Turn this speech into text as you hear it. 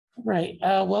Right.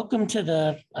 Welcome to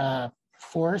the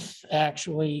fourth.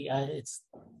 Actually, it's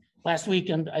last week,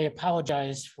 and I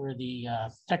apologize for the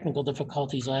technical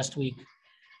difficulties last week.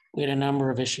 We had a number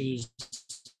of issues.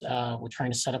 We're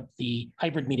trying to set up the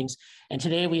hybrid meetings. And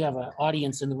today we have an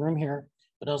audience in the room here,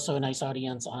 but also a nice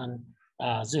audience on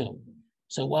Zoom.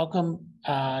 So welcome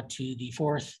to the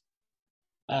fourth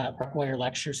Rockwire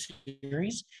lecture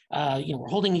series. We're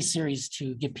holding these series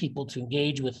to get people to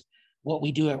engage with what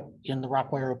we do in the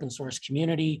Rockwire open source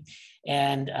community.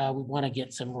 And we want to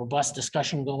get some robust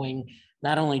discussion going,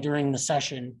 not only during the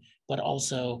session, but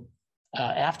also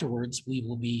afterwards. We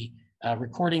will be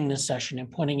recording this session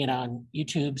and putting it on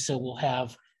YouTube. So we'll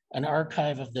have an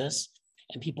archive of this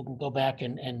and people can go back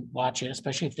and watch it,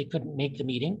 especially if they couldn't make the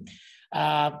meeting.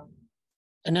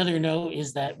 Another note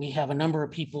is that we have a number of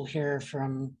people here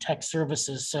from tech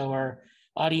services. So our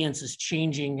audience is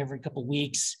changing every couple of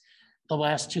weeks. The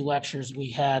last two lectures we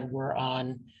had were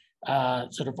on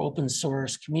sort of open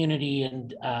source community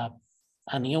and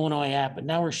on the Illinois app. But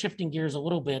now we're shifting gears a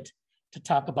little bit to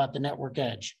talk about the network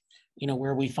edge,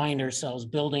 where we find ourselves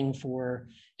building for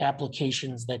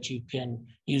applications that you can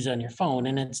use on your phone.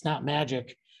 And it's not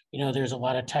magic. There's a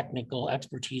lot of technical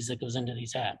expertise that goes into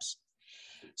these apps.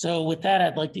 So with that,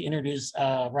 I'd like to introduce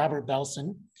Robert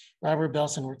Belson. Robert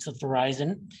Belson works at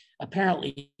Verizon.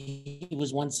 Apparently, he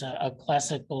was once a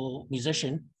classical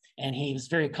musician, and he was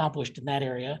very accomplished in that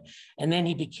area. And then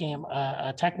he became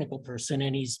a technical person,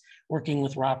 and he's working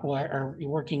with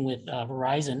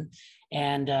Verizon.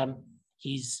 And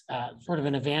he's sort of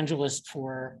an evangelist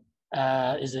for,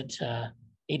 is it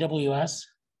AWS?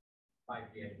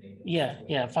 5G.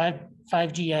 Yeah,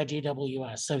 5G Edge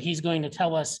AWS. So he's going to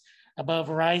tell us about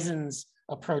Verizon's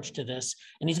approach to this.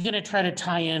 And he's going to try to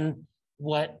tie in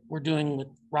what we're doing with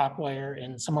Rockwire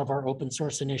and some of our open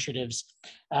source initiatives.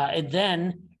 And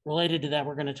then related to that,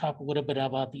 we're going to talk a little bit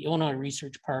about the Illinois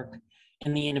Research Park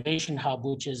and the Innovation Hub,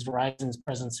 which is Verizon's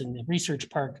presence in the research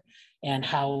park, and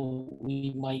how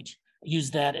we might use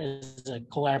that as a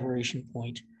collaboration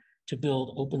point to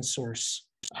build open source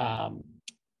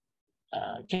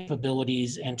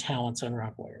capabilities and talents on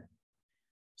Rockwire.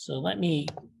 So let me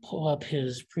pull up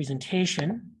his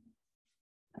presentation.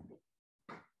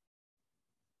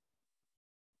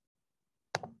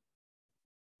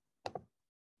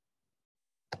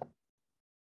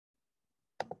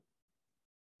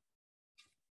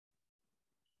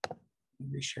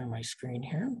 Reshare my screen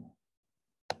here.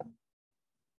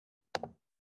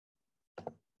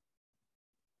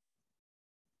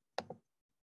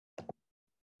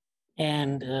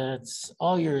 And it's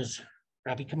all yours,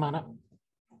 Robbie, come on up.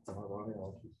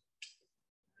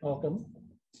 Welcome.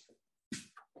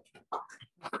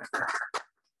 Kind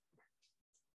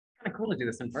of cool to do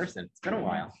this in person. It's been a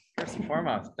while. First and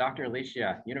foremost, Dr.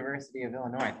 Alicia, University of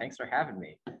Illinois, thanks for having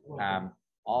me.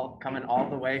 Coming all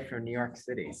the way from New York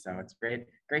City. So it's great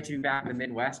to be back in the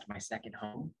Midwest, my second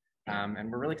home.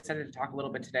 And we're really excited to talk a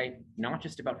little bit today, not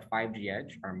just about 5G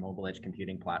Edge, our mobile edge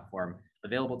computing platform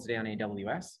available today on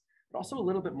AWS, but also a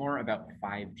little bit more about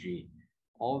 5G.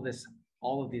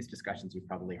 All of these discussions you've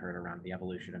probably heard around the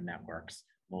evolution of networks,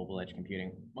 mobile edge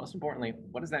computing. Most importantly,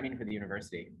 what does that mean for the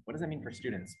university? What does that mean for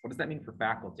students? What does that mean for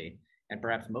faculty? And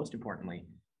perhaps most importantly,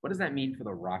 what does that mean for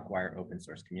the Rockwire open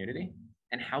source community?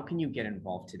 And how can you get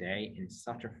involved today in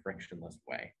such a frictionless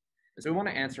way? So we want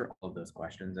to answer all of those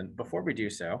questions. And before we do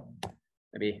so,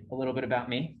 maybe a little bit about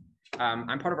me.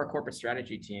 I'm part of our corporate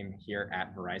strategy team here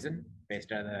at Verizon,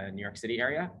 based out of the New York City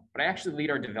area, but I actually lead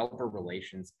our developer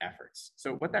relations efforts.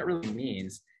 So what that really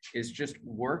means is just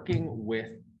working with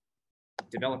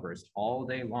developers all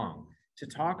day long to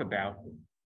talk about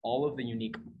all of the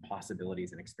unique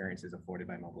possibilities and experiences afforded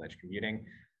by mobile edge computing.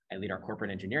 I lead our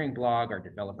corporate engineering blog, our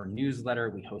developer newsletter.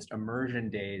 We host immersion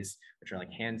days, which are like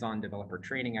hands-on developer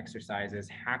training exercises,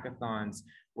 hackathons,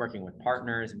 working with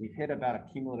partners. We've hit about a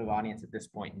cumulative audience at this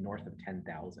point north of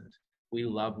 10,000. We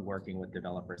love working with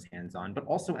developers hands-on, but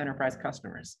also enterprise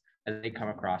customers as they come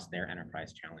across their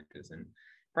enterprise challenges. And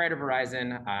prior to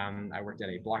Verizon, I worked at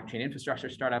a blockchain infrastructure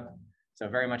startup. So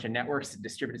very much a networks,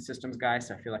 distributed systems guy.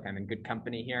 So I feel like I'm in good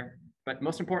company here. But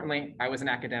most importantly, I was an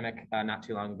academic not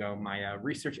too long ago. My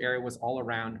research area was all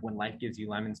around when life gives you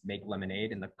lemons, make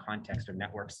lemonade in the context of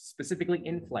networks, specifically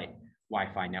in-flight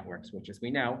Wi-Fi networks, which as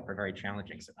we know are very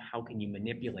challenging. So how can you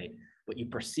manipulate what you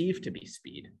perceive to be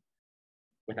speed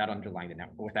without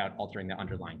altering the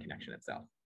underlying connection itself?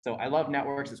 So I love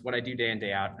networks. It's what I do day in,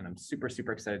 day out, and I'm super,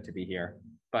 super excited to be here.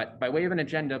 But by way of an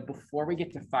agenda, before we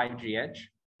get to 5G Edge,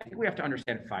 I think we have to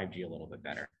understand 5G a little bit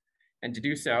better. And to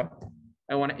do so,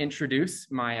 I want to introduce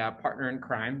my partner in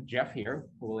crime, Jeff here,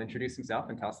 who will introduce himself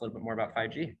and tell us a little bit more about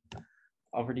 5G.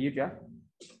 Over to you, Jeff.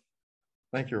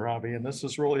 Thank you, Robbie. And this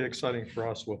is really exciting for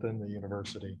us within the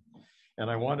university. And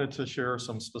I wanted to share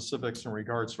some specifics in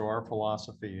regards to our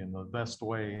philosophy, and the best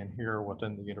way in here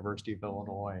within the University of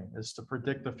Illinois is to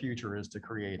predict the future, is to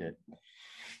create it.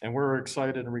 And we're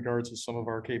excited in regards to some of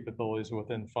our capabilities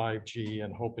within 5G,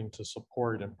 and hoping to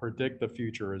support and predict the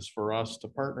future is for us to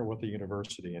partner with the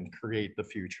university and create the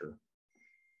future.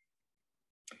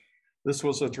 This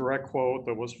was a direct quote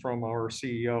that was from our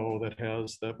CEO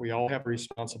that we all have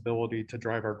responsibility to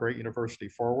drive our great university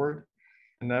forward,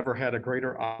 and never had a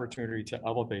greater opportunity to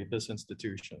elevate this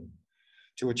institution.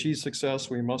 To achieve success,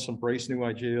 we must embrace new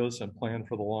ideas and plan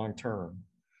for the long term.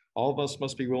 All of us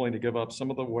must be willing to give up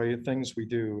some of the things we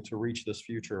do to reach this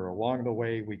future. Along the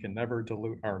way, we can never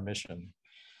dilute our mission.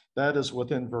 That is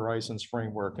within Verizon's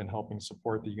framework in helping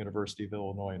support the University of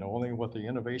Illinois, not only with the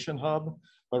Innovation Hub,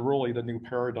 but really the new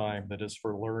paradigm that is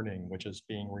for learning, which is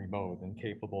being remote and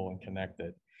capable and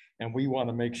connected. And we want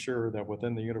to make sure that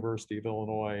within the University of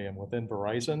Illinois and within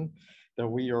Verizon, that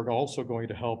we are also going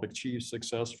to help achieve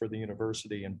success for the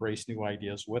university, embrace new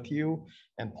ideas with you,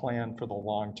 and plan for the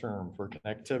long term for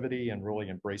connectivity and really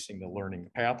embracing the learning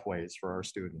pathways for our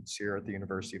students here at the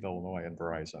University of Illinois and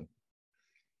Verizon.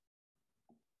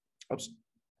 Oops.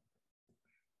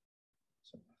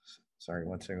 Sorry,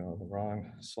 one second on the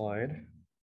wrong slide.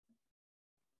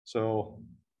 So,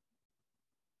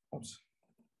 oops.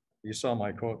 You saw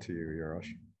my quote to you, Yarosh.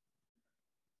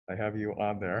 I have you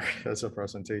on there as a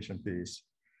presentation piece.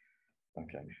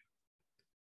 Okay.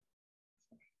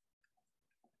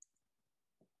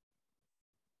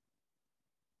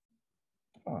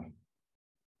 Huh.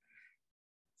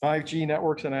 5G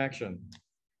networks in action.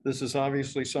 This is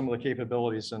obviously some of the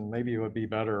capabilities, and maybe it would be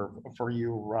better for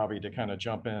you, Robbie, to kind of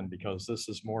jump in, because this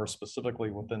is more specifically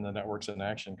within the networks in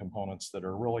action components that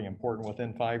are really important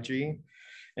within 5G.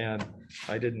 And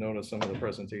I did notice some of the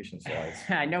presentation slides.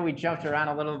 I know we jumped around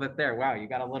a little bit there. Wow, you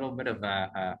got a little bit of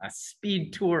a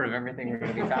speed tour of everything we're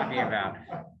going to be talking about.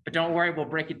 But don't worry, we'll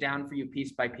break it down for you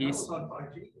piece by piece.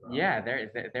 Yeah,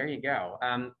 there you go.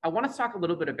 I want to talk a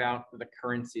little bit about the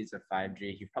currencies of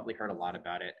 5G. You've probably heard a lot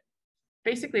about it.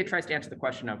 Basically, it tries to answer the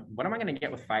question of what am I going to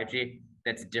get with 5G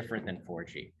that's different than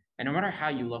 4G? And no matter how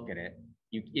you look at it,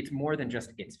 it's more than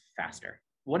just it's faster.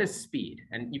 What is speed?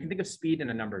 And you can think of speed in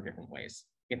a number of different ways.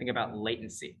 You can think about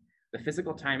latency, the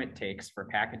physical time it takes for a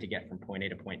packet to get from point A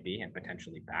to point B and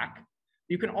potentially back.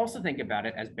 You can also think about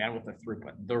it as bandwidth of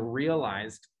throughput, the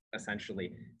realized,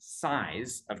 essentially,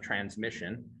 size of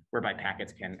transmission whereby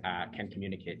packets can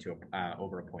communicate to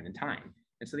over a point in time.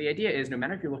 And so the idea is, no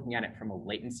matter if you're looking at it from a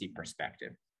latency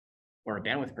perspective or a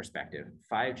bandwidth perspective,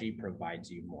 5G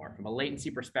provides you more. From a latency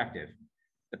perspective,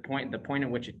 the point in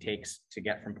which it takes to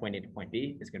get from point A to point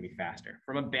B is going to be faster.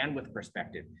 From a bandwidth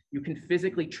perspective, you can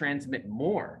physically transmit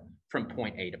more from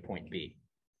point A to point B.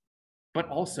 But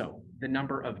also the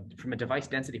number of, from a device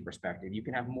density perspective, you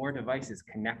can have more devices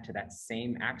connect to that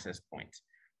same access point.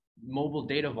 Mobile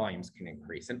data volumes can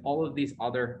increase, and all of these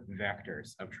other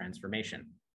vectors of transformation.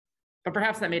 But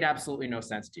perhaps that made absolutely no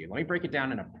sense to you. Let me break it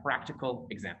down in a practical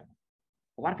example.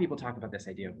 A lot of people talk about this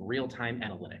idea of real-time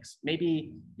analytics.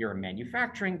 Maybe you're a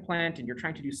manufacturing plant and you're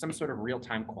trying to do some sort of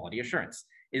real-time quality assurance.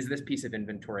 Is this piece of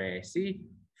inventory I see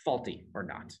faulty or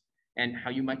not? And how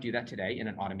you might do that today in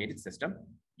an automated system,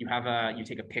 you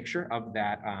take a picture of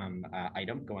that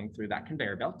item going through that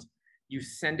conveyor belt. You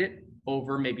send it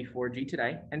over maybe 4G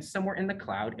today, and somewhere in the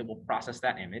cloud, it will process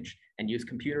that image and use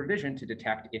computer vision to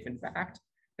detect if, in fact,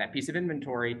 that piece of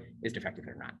inventory is defective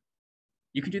or not.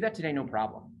 You can do that today, no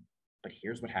problem. But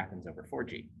here's what happens over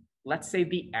 4G. Let's say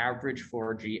the average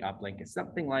 4G uplink is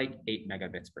something like 8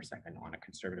 megabits per second on a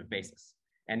conservative basis.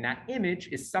 And that image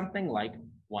is something like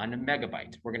 1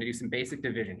 megabyte. We're going to do some basic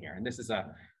division here. And this is a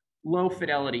low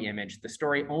fidelity image. The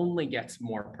story only gets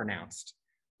more pronounced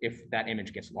if that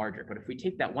image gets larger. But if we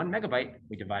take that 1 megabyte,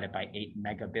 we divide it by 8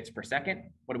 megabits per second,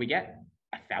 what do we get?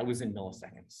 1,000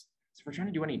 milliseconds. So if we're trying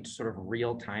to do any sort of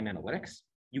real-time analytics,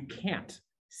 you can't,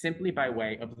 simply by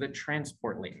way of the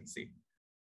transport latency.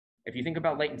 If you think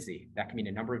about latency, that can mean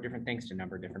a number of different things to a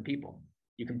number of different people.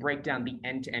 You can break down the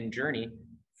end-to-end journey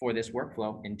for this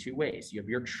workflow in two ways. You have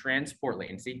your transport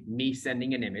latency, me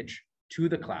sending an image to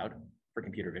the cloud for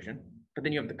computer vision, but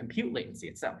then you have the compute latency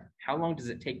itself. How long does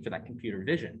it take for that computer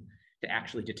vision to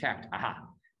actually detect, aha,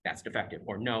 that's defective,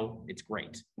 or no, it's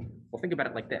great? Well, think about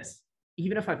it like this.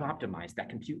 Even if I've optimized that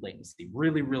compute latency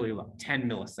really, really low, 10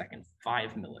 milliseconds,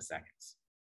 5 milliseconds,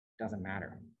 doesn't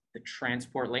matter. The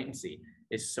transport latency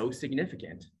is so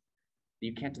significant that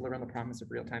you can't deliver on the promise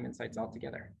of real-time insights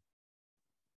altogether.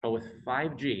 But with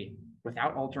 5G,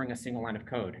 without altering a single line of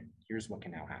code, here's what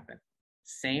can now happen.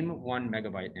 Same 1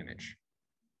 megabyte image.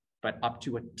 but up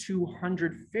to a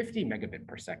 250 megabit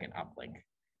per second uplink.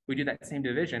 If we do that same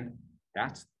division,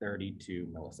 that's 32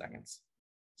 milliseconds.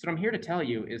 So what I'm here to tell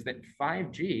you is that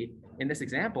 5G in this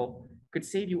example could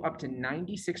save you up to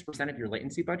 96% of your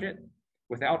latency budget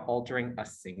without altering a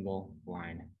single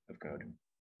line of code.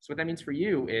 So what that means for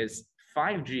you is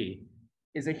 5G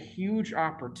is a huge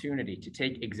opportunity to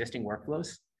take existing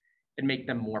workflows and make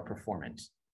them more performant,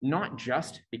 not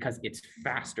just because it's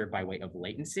faster by way of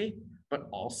latency, but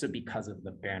also because of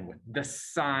the bandwidth, the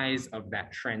size of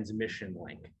that transmission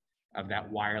link, of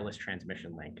that wireless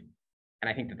transmission link. And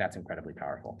I think that that's incredibly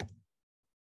powerful.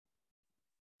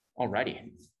 Alrighty,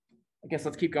 I guess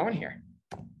let's keep going here.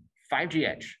 5G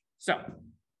Edge. So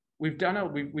we've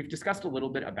discussed a little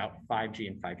bit about 5G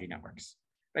and 5G networks.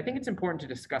 But I think it's important to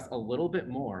discuss a little bit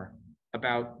more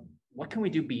about what can we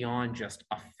do beyond just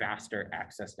a faster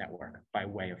access network by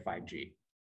way of 5G.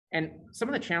 And some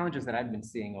of the challenges that I've been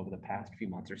seeing over the past few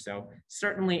months or so,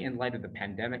 certainly in light of the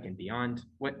pandemic and beyond,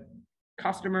 what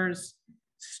customers,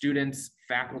 students,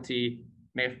 faculty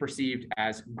may have perceived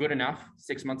as good enough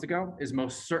 6 months ago is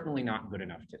most certainly not good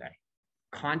enough today.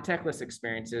 Contactless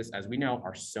experiences, as we know,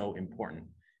 are so important.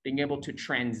 Being able to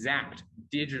transact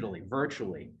digitally,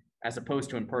 virtually, as opposed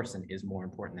to in person is more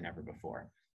important than ever before.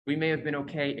 We may have been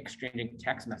okay exchanging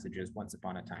text messages once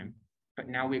upon a time, but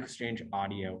now we exchange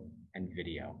audio and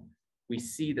video. We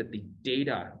see that the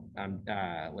data,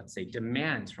 let's say,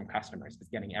 demands from customers is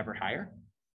getting ever higher.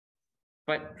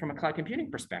 But from a cloud computing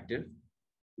perspective,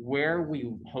 where we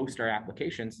host our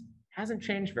applications hasn't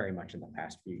changed very much in the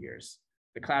past few years.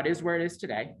 The cloud is where it is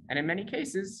today, and in many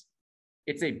cases,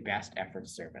 it's a best effort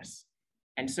service.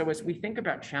 And so as we think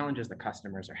about challenges that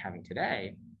customers are having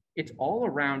today, it's all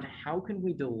around how can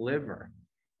we deliver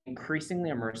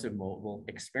increasingly immersive mobile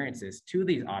experiences to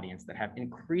these audiences that have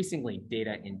increasingly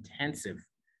data intensive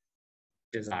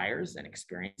desires and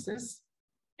experiences,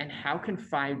 and how can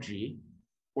 5G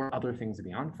or other things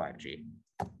beyond 5G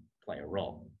play a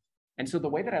role? And so the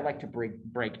way that I like to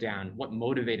break down what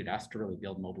motivated us to really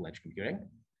build mobile edge computing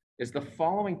is the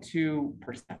following two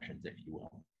perceptions, if you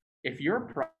will. If you're a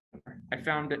programmer, I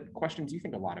found that questions you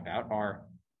think a lot about are,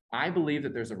 I believe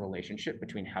that there's a relationship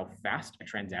between how fast a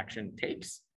transaction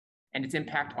takes and its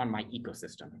impact on my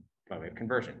ecosystem by way of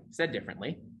conversion. Said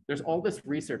differently, there's all this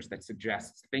research that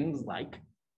suggests things like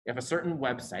if a certain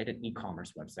website, an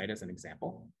e-commerce website as an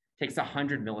example, takes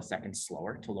 100 milliseconds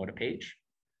slower to load a page,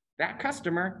 that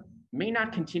customer may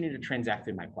not continue to transact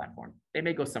through my platform. They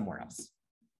may go somewhere else.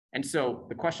 And so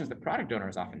the questions that product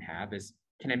owners often have is,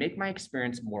 can I make my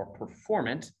experience more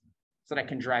performant so that I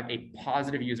can drive a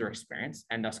positive user experience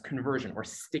and thus conversion or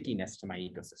stickiness to my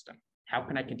ecosystem? How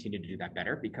can I continue to do that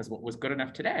better? Because what was good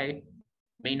enough today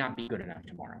may not be good enough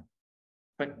tomorrow.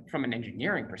 But from an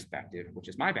engineering perspective, which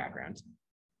is my background,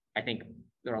 I think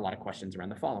there are a lot of questions around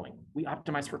the following. We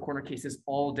optimize for corner cases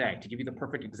all day. To give you the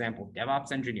perfect example,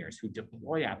 DevOps engineers who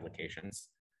deploy applications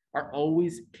are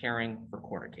always caring for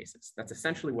corner cases. That's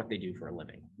essentially what they do for a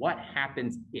living. What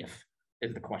happens if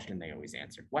is the question they always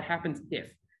answer. What happens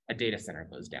if a data center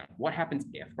goes down? What happens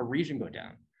if a region goes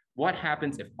down? What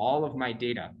happens if all of my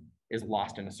data is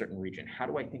lost in a certain region? How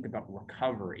do I think about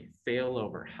recovery,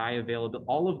 failover, high availability,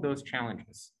 all of those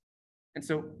challenges? And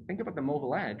so think about the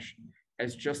mobile edge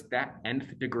as just that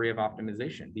nth degree of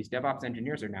optimization. These DevOps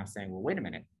engineers are now saying, well, wait a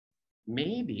minute,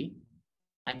 maybe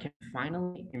I can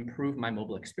finally improve my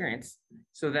mobile experience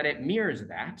so that it mirrors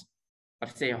that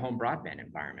of, say, a home broadband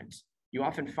environment. You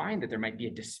often find that there might be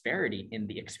a disparity in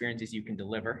the experiences you can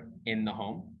deliver in the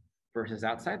home versus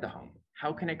outside the home.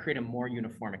 How can I create a more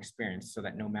uniform experience so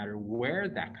that no matter where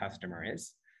that customer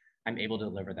is, I'm able to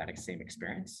deliver that same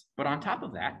experience? But on top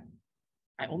of that,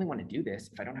 I only want to do this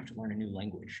if I don't have to learn a new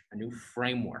language, a new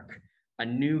framework, a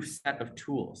new set of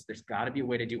tools. There's got to be a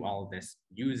way to do all of this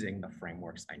using the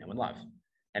frameworks I know and love.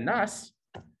 And thus,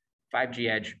 5G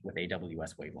Edge with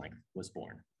AWS Wavelength was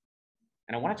born.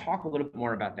 And I want to talk a little bit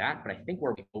more about that, but I think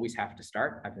where we always have to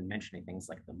start, I've been mentioning things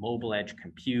like the mobile edge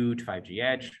compute, 5G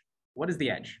Edge. What is the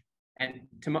edge? And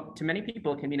to many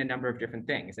people, it can mean a number of different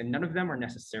things, and none of them are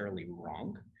necessarily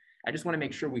wrong. I just want to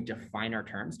make sure we define our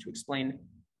terms to explain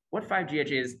what 5G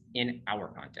Edge is in our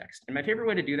context. And my favorite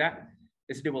way to do that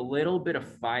is to do a little bit of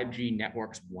 5G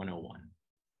Networks 101.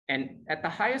 And at the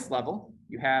highest level,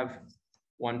 you have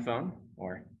one phone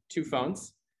or two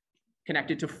phones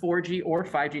connected to 4G or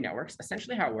 5G networks.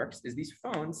 Essentially how it works is these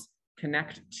phones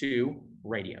connect to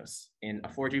radios. In a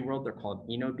 4G world, they're called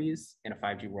E-node Bs. In a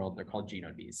 5G world, they're called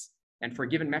G-node Bs. And for a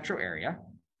given metro area,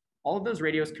 all of those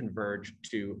radios converge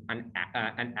to an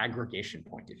aggregation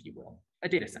point, if you will, a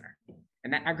data center.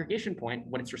 And that aggregation point,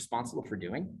 what it's responsible for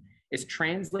doing is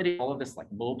translating all of this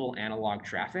like mobile analog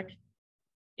traffic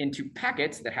into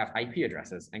packets that have IP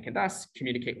addresses and can thus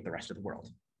communicate with the rest of the world.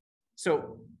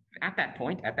 So at that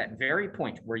point, at that very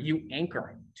point where you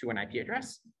anchor to an IP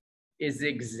address is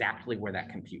exactly where that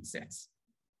compute sits.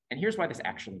 And here's why this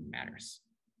actually matters.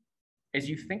 As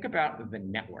you think about the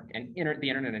network and the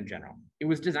internet in general, it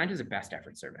was designed as a best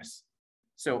effort service.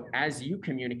 So as you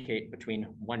communicate between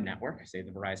one network, say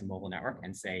the Verizon mobile network,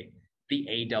 and say the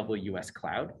AWS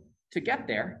cloud, to get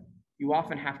there, you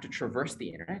often have to traverse the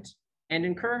internet and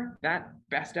incur that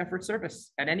best effort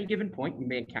service. At any given point, you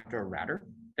may encounter a router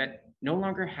that no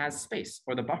longer has space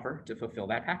or the buffer to fulfill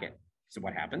that packet. So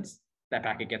what happens? That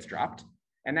packet gets dropped,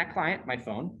 and that client, my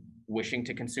phone, wishing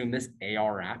to consume this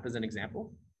AR app as an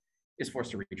example, is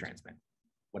forced to retransmit.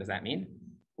 What does that mean?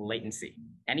 Latency.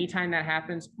 Anytime that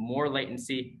happens, more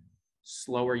latency,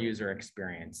 slower user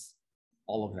experience,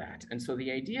 all of that. And so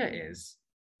the idea is,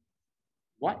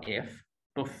 what if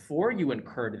before you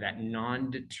incurred that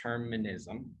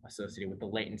non-determinism associated with the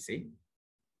latency,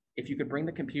 if you could bring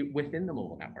the compute within the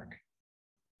mobile network?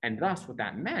 And thus what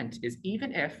that meant is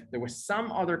even if there was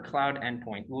some other cloud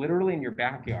endpoint literally in your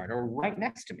backyard or right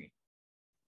next to me,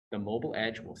 the mobile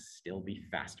edge will still be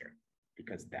faster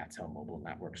because that's how mobile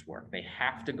networks work. They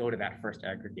have to go to that first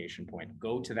aggregation point,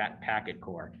 go to that packet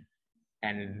core,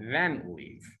 and then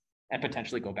leave and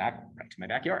potentially go back right to my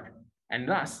backyard. And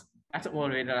thus, that's what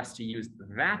motivated us to use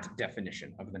that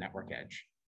definition of the network edge,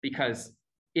 because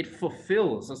it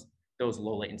fulfills those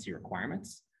low latency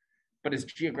requirements, but is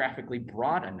geographically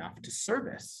broad enough to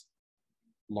service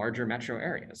larger metro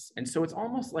areas. And so it's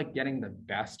almost like getting the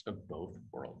best of both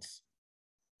worlds.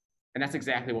 And that's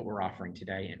exactly what we're offering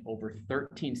today in over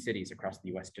 13 cities across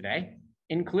the US today,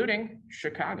 including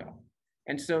Chicago.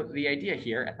 And so the idea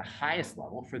here at the highest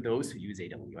level for those who use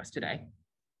AWS today,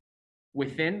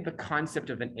 within the concept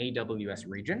of an AWS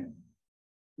region,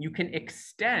 you can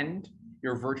extend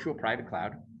your virtual private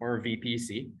cloud or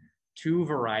VPC to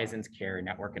Verizon's carrier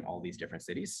network in all these different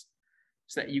cities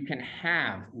so that you can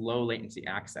have low latency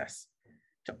access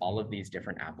to all of these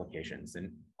different applications.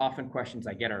 And often questions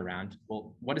I get are around,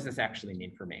 well, what does this actually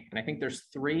mean for me? And I think there's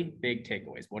three big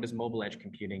takeaways. What does mobile edge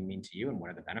computing mean to you and what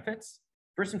are the benefits?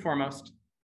 First and foremost,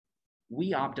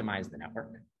 we optimize the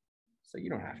network, so you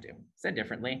don't have to. Said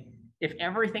differently, if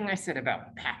everything I said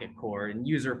about packet core and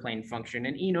user plane function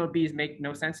and eNodeBs make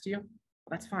no sense to you, well,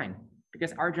 that's fine,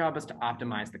 because our job is to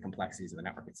optimize the complexities of the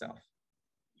network itself.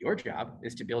 Your job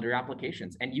is to build your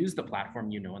applications and use the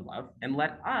platform you know and love, and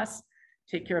let us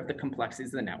take care of the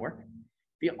complexities of the network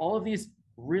via all of these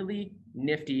really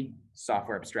nifty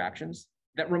software abstractions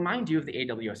that remind you of the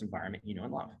AWS environment you know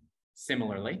and love.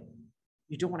 Similarly,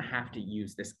 you don't want to have to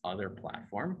use this other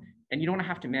platform, and you don't want to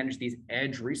have to manage these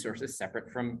edge resources separate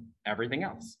from everything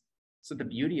else. So the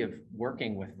beauty of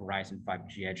working with Verizon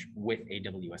 5G Edge with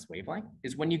AWS Wavelength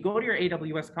is when you go to your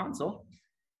AWS console,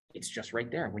 it's just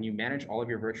right there. When you manage all of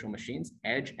your virtual machines,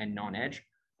 edge and non-edge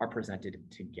are presented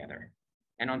together.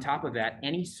 And on top of that,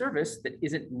 any service that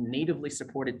isn't natively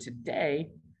supported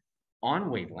today on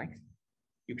Wavelength,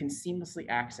 you can seamlessly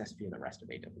access via the rest of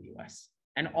AWS.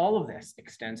 And all of this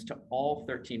extends to all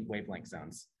 13 wavelength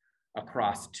zones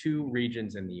across 2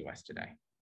 regions in the US today.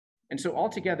 And so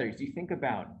altogether, if you think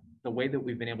about the way that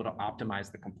we've been able to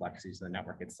optimize the complexities of the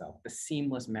network itself, the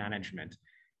seamless management,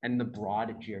 and the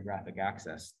broad geographic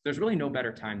access, there's really no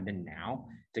better time than now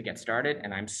to get started.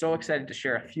 And I'm so excited to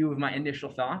share a few of my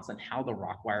initial thoughts on how the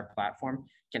Rockwire platform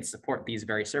can support these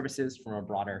very services from a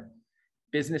broader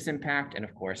business impact and,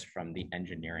 of course, from the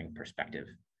engineering perspective.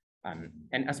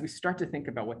 And as we start to think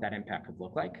about what that impact could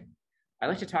look like, I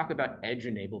like to talk about edge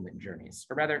enablement journeys,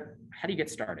 or rather, how do you get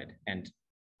started? And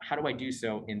how do I do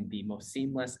so in the most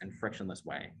seamless and frictionless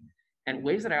way? And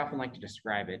ways that I often like to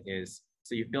describe it is,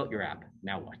 so you've built your app,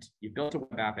 now what? You've built a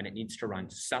web app and it needs to run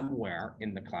somewhere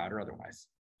in the cloud or otherwise.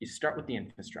 You start with the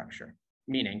infrastructure,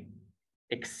 meaning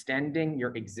extending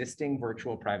your existing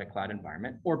virtual private cloud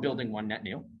environment or building one net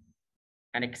new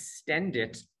and extend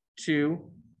it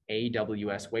to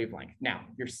AWS Wavelength. Now,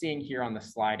 you're seeing here on the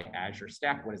slide Azure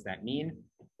Stack. What does that mean?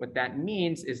 What that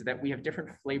means is that we have different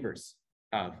flavors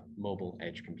of mobile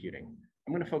edge computing.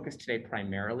 I'm going to focus today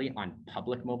primarily on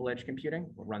public mobile edge computing,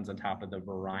 what runs on top of the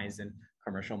Verizon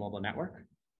commercial mobile network.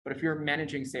 But if you're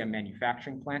managing, say, a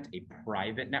manufacturing plant, a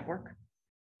private network,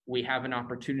 we have an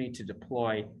opportunity to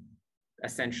deploy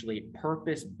essentially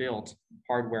purpose-built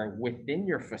hardware within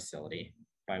your facility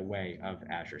by way of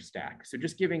Azure Stack. So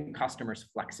just giving customers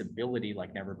flexibility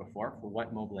like never before for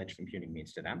what mobile edge computing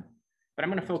means to them. But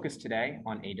I'm going to focus today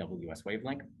on AWS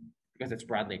Wavelength because it's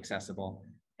broadly accessible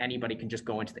anybody can just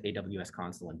go into the AWS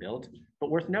console and build.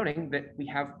 But worth noting that we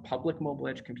have public mobile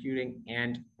edge computing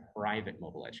and private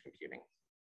mobile edge computing.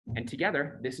 And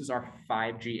together, this is our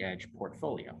 5G edge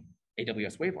portfolio.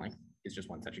 AWS Wavelength is just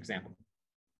one such example.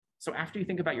 So after you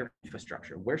think about your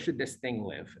infrastructure, where should this thing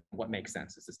live? What makes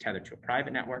sense? Is this tethered to a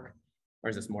private network, or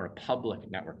is this more a public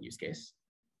network use case?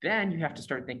 Then you have to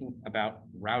start thinking about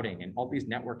routing and all these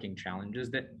networking challenges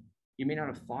that you may not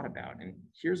have thought about. And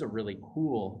here's a really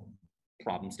cool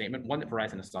problem statement, one that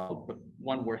Verizon has solved, but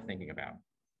one worth thinking about.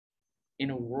 In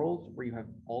a world where you have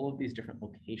all of these different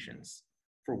locations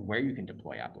for where you can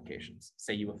deploy applications,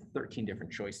 say you have 13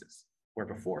 different choices, where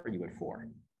before you had 4.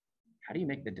 How do you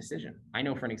make the decision? I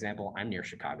know, for an example, I'm near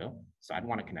Chicago, so I'd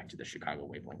want to connect to the Chicago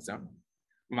wavelength zone.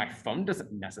 My phone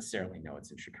doesn't necessarily know it's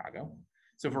in Chicago.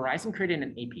 So Verizon created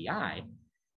an API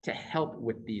to help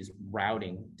with these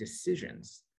routing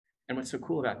decisions. And what's so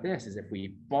cool about this is if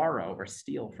we borrow or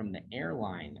steal from the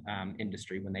airline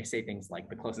industry, when they say things like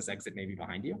the closest exit may be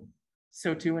behind you,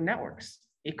 so too in networks.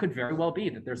 It could very well be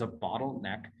that there's a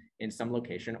bottleneck in some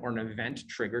location or an event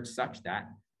triggered such that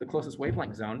the closest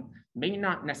wavelength zone may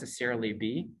not necessarily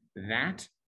be that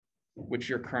which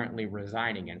you're currently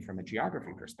residing in from a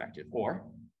geography perspective. Or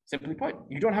simply put,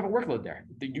 you don't have a workload there.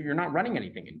 You're not running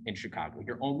anything in Chicago.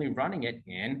 You're only running it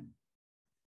in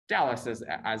Dallas as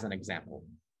an example.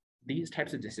 These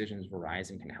types of decisions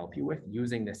Verizon can help you with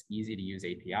using this easy to use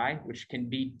API, which can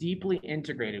be deeply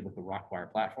integrated with the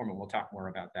Rockwire platform. And we'll talk more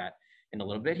about that in a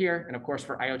little bit here. And of course,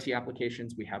 for IoT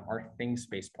applications, we have our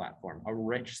ThingSpace platform, a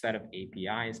rich set of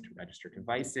APIs to register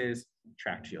devices,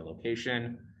 track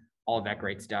geolocation, all of that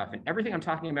great stuff. And everything I'm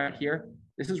talking about here,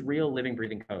 this is real living,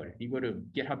 breathing code. If you go to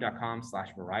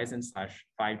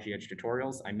github.com/Verizon/5G Edge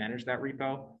tutorials, I manage that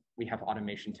repo. We have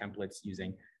automation templates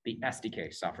using the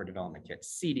SDK, Software Development Kit,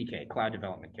 CDK, Cloud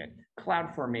Development Kit,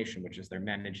 CloudFormation, which is their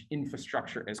managed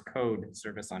infrastructure as code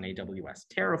service on AWS,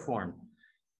 Terraform,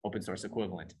 open source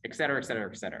equivalent, et cetera, et cetera,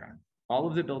 et cetera. All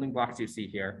of the building blocks you see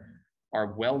here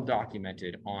are well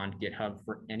documented on GitHub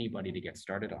for anybody to get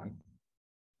started on.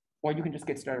 Or you can just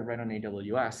get started right on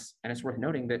AWS. And it's worth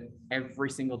noting that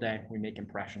every single day we make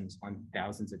impressions on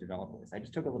thousands of developers. I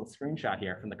just took a little screenshot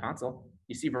here from the console.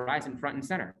 You see Verizon front and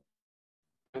center.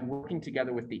 Working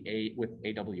together with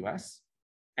AWS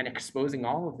and exposing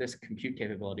all of this compute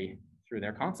capability through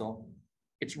their console,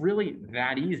 it's really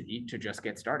that easy to just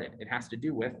get started. It has to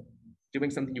do with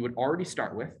doing something you would already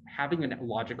start with, having a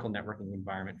logical networking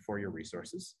environment for your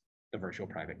resources, the virtual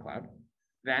private cloud.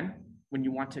 Then, when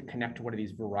you want to connect to one of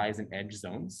these Verizon edge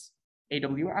zones,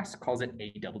 AWS calls it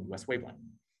AWS Wavelength.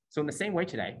 So in the same way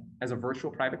today, as a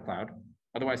virtual private cloud,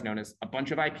 otherwise known as a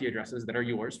bunch of IP addresses that are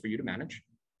yours for you to manage,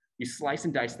 you slice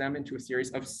and dice them into a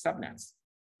series of subnets,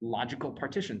 logical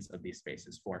partitions of these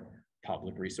spaces for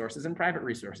public resources and private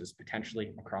resources,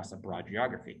 potentially across a broad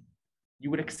geography.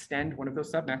 You would extend one of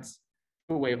those subnets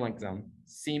to a wavelength zone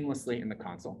seamlessly in the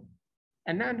console.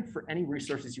 And then for any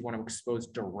resources you want to expose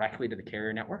directly to the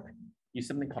carrier network, use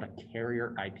something called a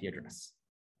carrier IP address,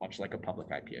 much like a public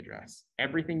IP address.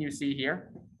 Everything you see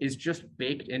here is just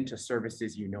baked into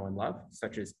services you know and love,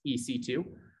 such as EC2,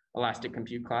 Elastic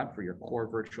Compute Cloud for your core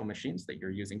virtual machines that you're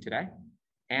using today,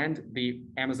 and the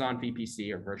Amazon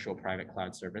VPC or virtual private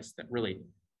cloud service that really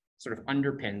sort of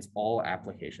underpins all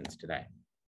applications today.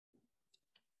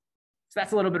 So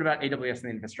that's a little bit about AWS and the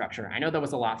infrastructure. I know that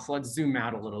was a lot, so let's zoom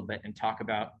out a little bit and talk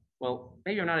about, well,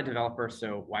 maybe I'm not a developer,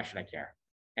 so why should I care?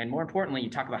 And more importantly, you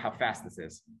talk about how fast this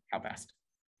is, how fast.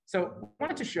 So I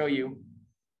wanted to show you,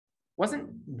 wasn't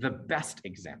the best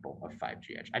example of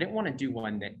 5G Edge. I didn't want to do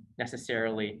one that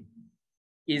necessarily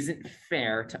isn't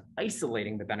fair to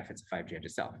isolating the benefits of 5G Edge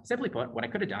itself. Simply put, what I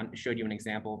could have done is showed you an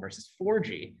example versus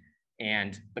 4G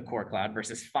and the core cloud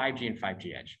versus 5G and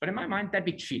 5G Edge. But in my mind, that'd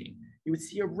be cheating. You would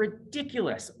see a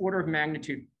ridiculous order of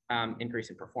magnitude increase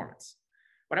in performance.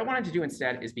 What I wanted to do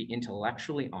instead is be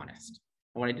intellectually honest.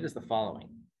 And what I did is the following.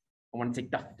 I want to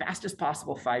take the fastest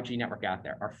possible 5G network out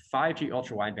there, our 5G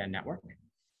ultra wideband network,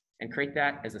 and create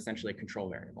that as essentially a control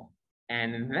variable.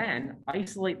 And then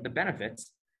isolate the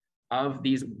benefits of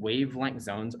these wavelength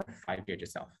zones of 5G Edge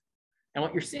itself. And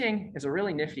what you're seeing is a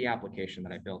really nifty application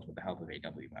that I built with the help of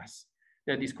AWS.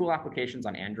 There are these cool applications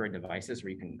on Android devices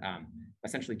where you can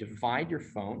essentially divide your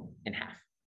phone in half.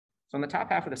 So on the top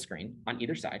half of the screen, on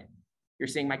either side, you're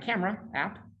seeing my camera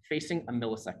app facing a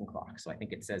millisecond clock. So I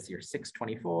think it says here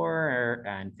 6:24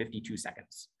 and 52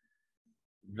 seconds.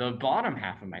 The bottom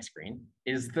half of my screen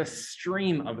is the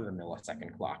stream of the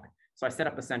millisecond clock. So I set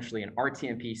up essentially an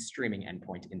RTMP streaming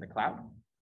endpoint in the cloud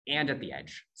and at the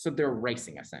edge. So they're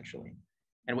racing essentially.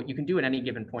 And what you can do at any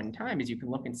given point in time is you can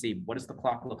look and see what does the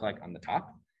clock look like on the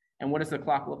top And what does the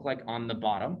clock look like on the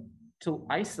bottom? To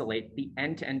isolate the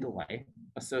end-to-end delay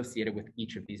associated with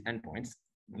each of these endpoints,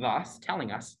 thus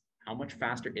telling us how much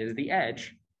faster is the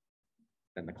edge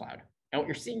than the cloud. And what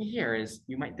you're seeing here is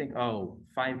you might think, oh,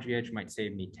 5G edge might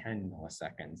save me 10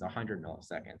 milliseconds, 100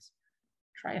 milliseconds.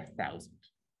 Try 1,000.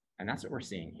 And that's what we're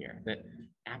seeing here, that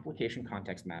application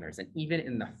context matters. And even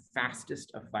in the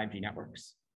fastest of 5G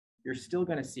networks, you're still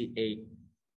going to see a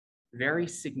very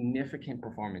significant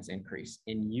performance increase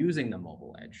in using the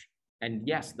mobile edge. And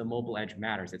yes, the mobile edge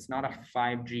matters. It's not a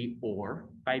 5G or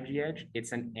 5G edge.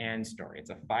 It's an and story. It's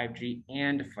a 5G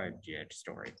and 5G edge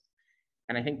story.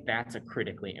 And I think that's a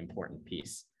critically important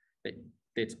piece that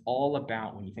it's all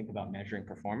about when you think about measuring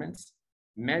performance,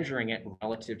 measuring it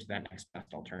relative to that next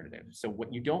best alternative. So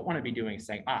what you don't want to be doing is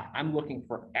saying, I'm looking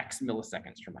for X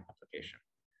milliseconds from my application.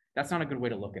 That's not a good way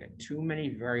to look at it. Too many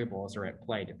variables are at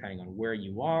play depending on where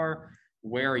you are,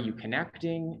 where are you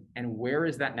connecting, and where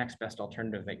is that next best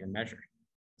alternative that you're measuring.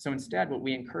 So instead, what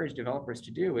we encourage developers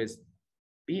to do is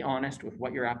be honest with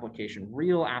what your application,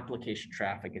 real application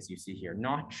traffic as you see here,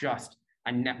 not just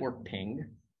a network ping,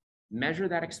 measure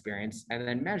that experience, and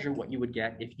then measure what you would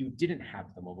get if you didn't have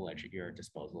the mobile edge at your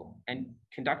disposal. And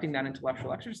conducting that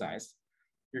intellectual exercise,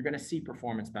 you're going to see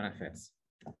performance benefits,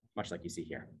 much like you see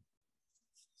here.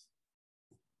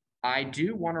 I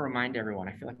do want to remind everyone,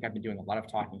 I feel like I've been doing a lot of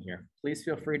talking here. Please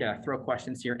feel free to throw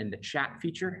questions here in the chat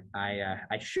feature. I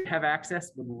should have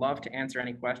access, would love to answer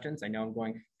any questions. I know I'm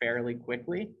going fairly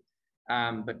quickly,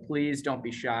 but please don't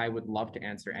be shy. Would love to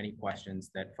answer any questions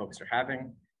that folks are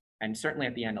having. And certainly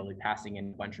at the end, I'll be passing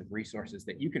in a bunch of resources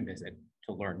that you can visit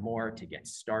to learn more, to get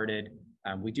started.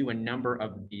 We do a number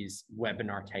of these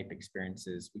webinar type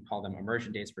experiences. We call them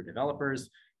immersion days for developers.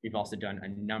 We've also done a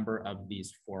number of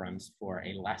these forums for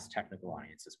a less technical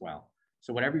audience as well.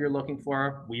 So whatever you're looking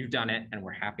for, we've done it, and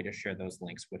we're happy to share those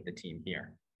links with the team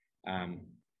here.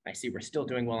 I see we're still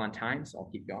doing well on time, so I'll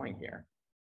keep going here.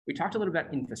 We talked a little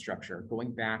about infrastructure,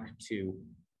 going back to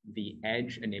the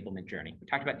edge enablement journey. We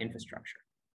talked about infrastructure.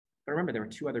 But remember, there were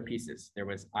two other pieces. There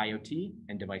was IoT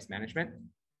and device management,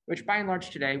 which by and large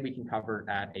today we can cover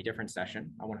at a different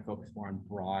session. I want to focus more on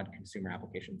broad consumer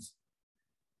applications.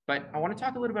 But I want to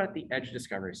talk a little about the edge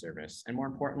discovery service and more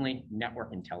importantly,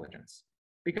 network intelligence.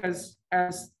 Because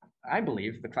as I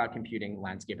believe the cloud computing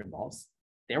landscape evolves,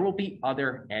 there will be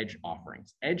other edge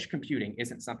offerings. Edge computing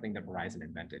isn't something that Verizon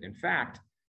invented. In fact,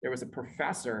 there was a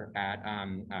professor at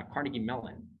Carnegie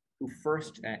Mellon who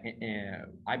first,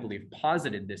 I believe,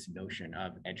 posited this notion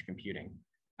of edge computing.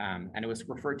 And it was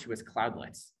referred to as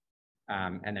cloudlets,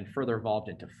 and then further evolved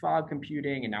into fog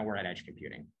computing, and now we're at edge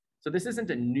computing. So this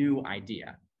isn't a new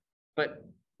idea. But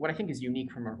what I think is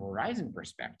unique from a Verizon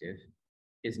perspective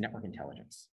is network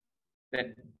intelligence.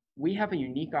 That we have a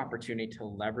unique opportunity to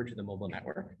leverage the mobile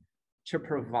network to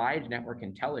provide network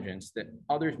intelligence that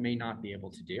others may not be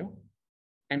able to do.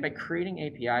 And by creating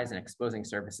APIs and exposing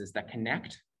services that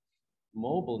connect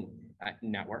mobile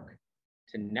network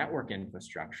to network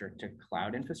infrastructure to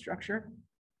cloud infrastructure,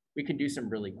 we can do some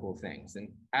really cool things. And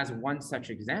as one such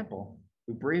example,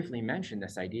 we briefly mentioned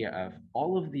this idea of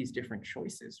all of these different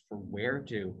choices for where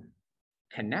to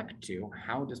connect to.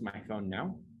 How does my phone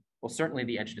know? Well, certainly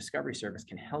the Edge Discovery Service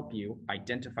can help you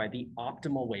identify the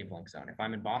optimal wavelength zone. If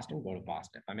I'm in Boston, go to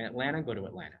Boston. If I'm in Atlanta, go to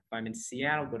Atlanta. If I'm in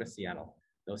Seattle, go to Seattle.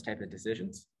 Those types of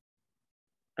decisions.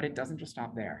 But it doesn't just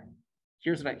stop there.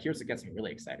 Here's what gets me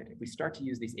really excited. If we start to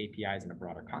use these APIs in a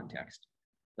broader context,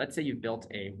 let's say you've built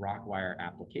a Rockwire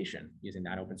application using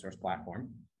that open source platform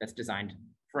that's designed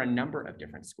for a number of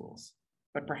different schools,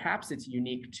 but perhaps it's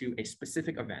unique to a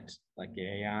specific event, like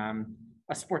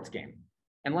a sports game.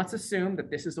 And let's assume that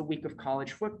this is a week of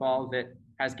college football that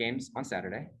has games on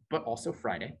Saturday, but also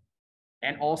Friday.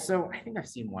 And also, I think I've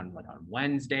seen one like on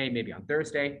Wednesday, maybe on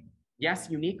Thursday. Yes,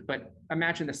 unique, but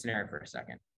imagine the scenario for a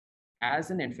second.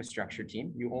 As an infrastructure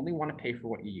team, you only want to pay for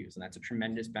what you use, and that's a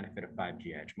tremendous benefit of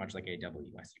 5G Edge, much like AWS.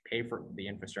 You pay for the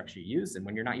infrastructure you use, and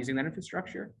when you're not using that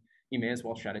infrastructure, you may as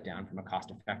well shut it down from a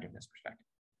cost effectiveness perspective.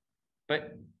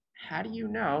 But how do you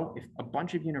know if a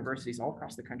bunch of universities all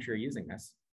across the country are using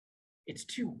this? It's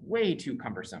way too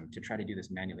cumbersome to try to do this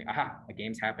manually. Aha, a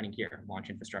game's happening here, launch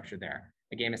infrastructure there.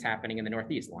 A game is happening in the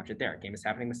Northeast, launch it there. A game is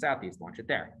happening in the Southeast, launch it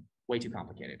there. Way too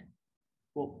complicated.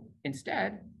 Well,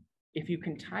 instead, if you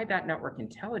can tie that network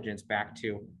intelligence back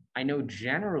to, I know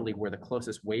generally where the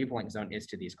closest wavelength zone is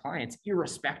to these clients,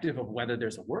 irrespective of whether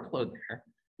there's a workload there,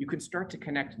 you can start to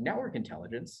connect network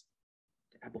intelligence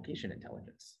to application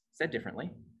intelligence. Said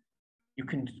differently, you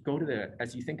can go to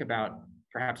as you think about,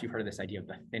 perhaps you've heard of this idea of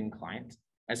the thin client.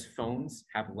 As phones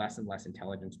have less and less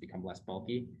intelligence, become less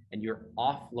bulky, and you're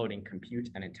offloading compute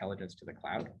and intelligence to the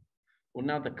cloud, Well,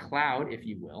 now the cloud, if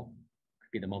you will,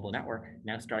 could be the mobile network,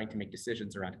 now starting to make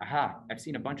decisions around, I've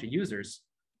seen a bunch of users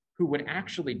who would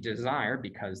actually desire,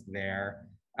 because they're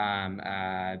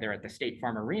at the State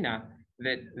Farm Arena,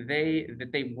 that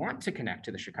they want to connect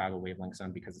to the Chicago Wavelength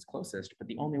Zone because it's closest, but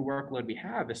the only workload we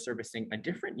have is servicing a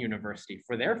different university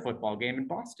for their football game in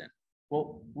Boston.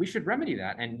 Well, we should remedy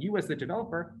that. And you as the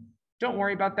developer, don't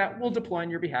worry about that. We'll deploy on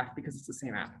your behalf because it's the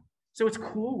same app. So it's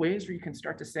cool ways where you can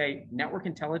start to say network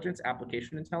intelligence,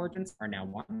 application intelligence are now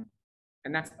one.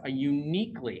 And that's a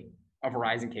uniquely a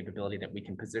Verizon capability that we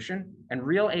can position and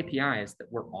real APIs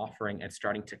that we're offering and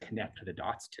starting to connect the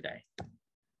dots today.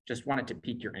 Just wanted to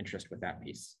pique your interest with that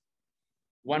piece.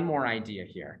 One more idea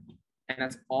here, and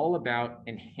that's all about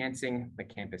enhancing the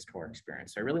campus tour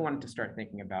experience. So I really wanted to start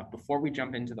thinking about, before we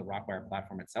jump into the Rockwire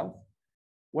platform itself,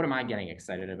 what am I getting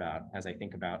excited about as I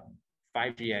think about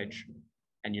 5G Edge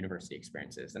and university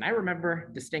experiences? And I remember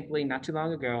distinctly not too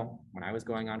long ago when I was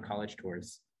going on college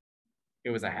tours, it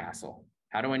was a hassle.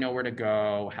 How do I know where to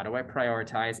go? How do I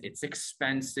prioritize? It's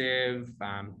expensive.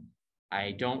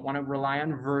 I don't want to rely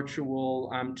on virtual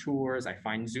tours. I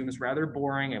find Zooms rather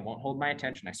boring. It won't hold my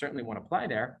attention. I certainly won't apply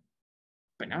there.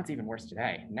 But now it's even worse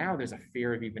today. Now there's a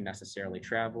fear of even necessarily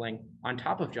traveling on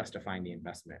top of justifying the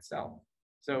investment itself.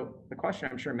 So the question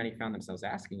I'm sure many found themselves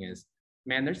asking is,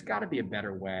 man, there's got to be a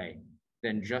better way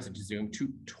than just Zoom to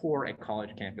tour a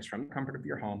college campus from the comfort of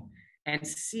your home and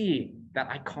see that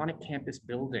iconic campus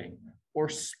building or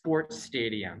sports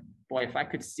stadium. Boy, if I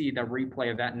could see the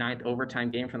replay of that 9th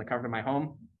overtime game from the comfort of my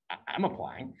home, I'm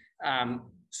applying.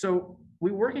 So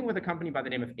we're working with a company by the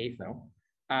name of Atho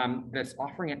that's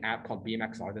offering an app called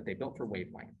BMXR that they built for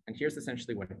Wavelength. And here's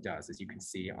essentially what it does, as you can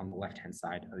see on the left-hand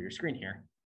side of your screen here.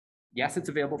 Yes, it's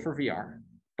available for VR,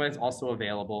 but it's also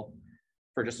available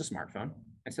for just a smartphone.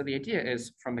 And so the idea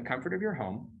is, from the comfort of your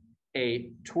home,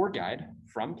 a tour guide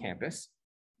from campus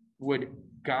would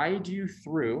guide you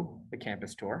through the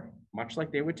campus tour, much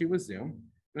like they would do with Zoom.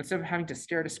 And instead of having to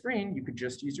stare at a screen, you could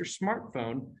just use your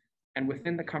smartphone, and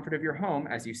within the comfort of your home,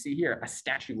 as you see here, a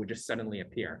statue would just suddenly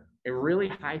appear. A really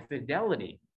high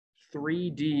fidelity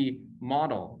 3D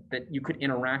model that you could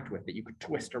interact with, that you could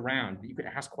twist around, that you could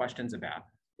ask questions about.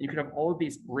 You could have all of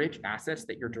these rich assets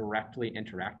that you're directly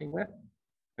interacting with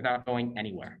without going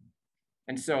anywhere.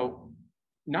 And so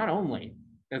not only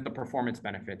is the performance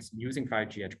benefits using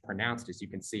 5G Edge pronounced, as you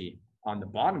can see on the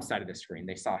bottom side of the screen,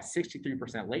 they saw a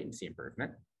 63% latency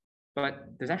improvement, but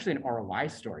there's actually an ROI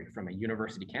story from a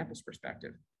university campus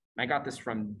perspective. I got this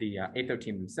from the Atho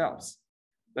team themselves.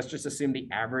 Let's just assume the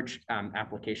average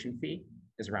application fee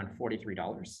is around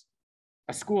 $43.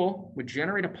 A school would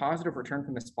generate a positive return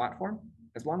from this platform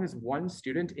as long as one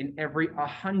student in every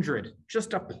 100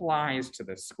 just applies to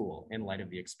this school in light of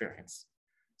the experience.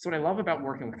 So what I love about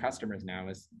working with customers now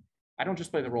is I don't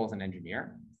just play the role as an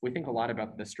engineer. We think a lot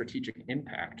about the strategic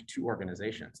impact to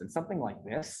organizations. And something like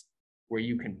this, where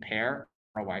you compare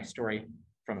ROI story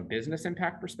from a business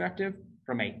impact perspective,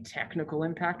 from a technical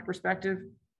impact perspective,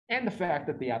 and the fact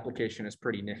that the application is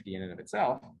pretty nifty in and of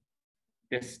itself,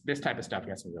 this type of stuff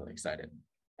gets me really excited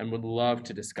and would love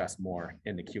to discuss more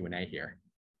in the Q&A here.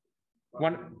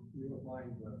 One, you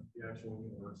applying the actual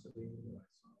university?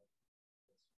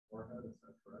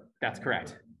 That's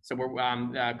correct. So we're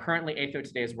currently Atho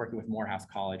today is working with Morehouse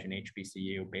College and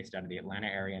HBCU based out of the Atlanta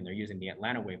area, and they're using the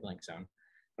Atlanta Wavelength Zone.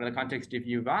 But in the context of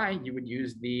U of I, you would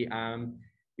use the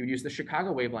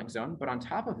Chicago Wavelength Zone. But on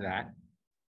top of that,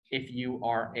 if you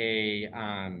are a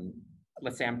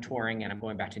let's say I'm touring and I'm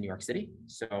going back to New York City,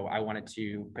 so I wanted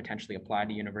to potentially apply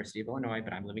to University of Illinois,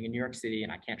 but I'm living in New York City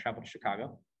and I can't travel to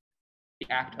Chicago. The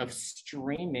act of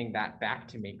streaming that back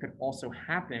to me could also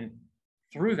happen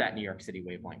through that New York City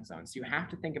wavelength zone. So you have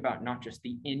to think about not just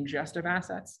the ingest of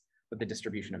assets, but the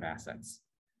distribution of assets.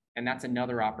 And that's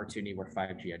another opportunity where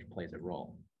 5G Edge plays a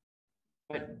role.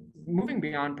 But moving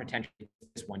beyond potentially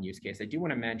this one use case, I do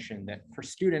want to mention that for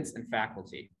students and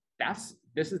faculty,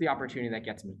 this is the opportunity that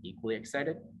gets me equally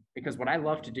excited, because what I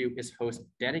love to do is host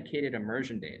dedicated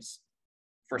immersion days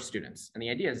for students. And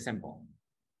the idea is simple.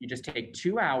 You just take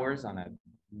 2 hours on a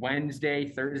Wednesday,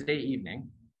 Thursday evening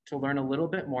to learn a little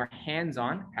bit more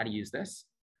hands-on how to use this.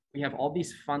 We have all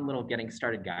these fun little getting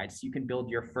started guides. So you can build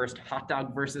your first hot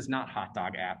dog versus not hot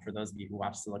dog app for those of you who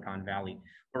watch Silicon Valley,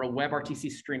 or a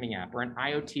WebRTC streaming app, or an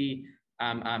IoT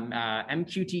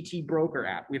MQTT broker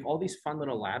app. We have all these fun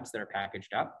little labs that are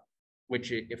packaged up,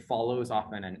 which it follows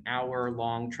often an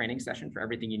hour-long training session for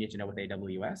everything you need to know with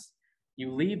AWS.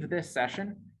 You leave this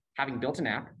session having built an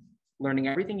app, learning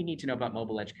everything you need to know about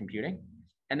mobile edge computing,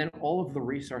 and then all of the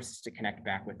resources to connect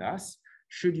back with us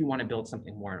should you want to build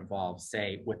something more involved,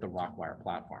 say with the Rockwire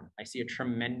platform. I see a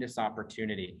tremendous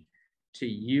opportunity to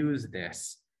use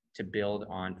this to build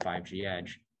on 5G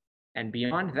Edge. And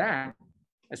beyond that,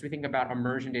 as we think about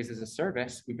immersion days as a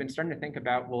service, we've been starting to think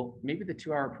about, well, maybe the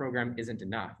 2-hour program isn't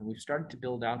enough. And we've started to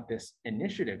build out this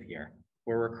initiative here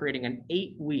where we're creating an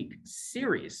 8-week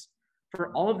series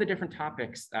for all of the different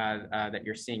topics that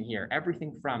you're seeing here.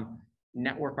 Everything from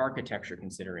network architecture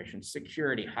considerations,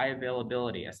 security, high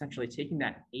availability, essentially taking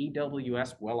that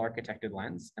AWS well-architected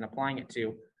lens and applying it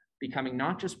to becoming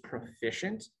not just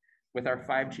proficient with our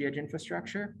 5G Edge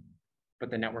infrastructure, but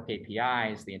the network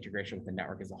APIs, the integration with the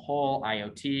network as a whole,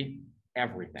 IoT,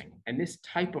 everything. And this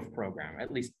type of program,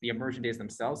 at least the immersion days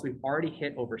themselves, we've already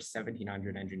hit over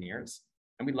 1,700 engineers.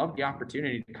 And we'd love the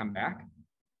opportunity to come back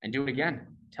and do it again.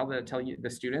 Tell you the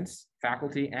students,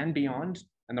 faculty, and beyond,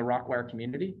 and the Rockwire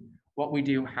community, what we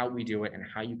do, how we do it, and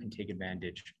how you can take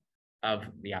advantage of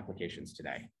the applications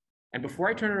today. And before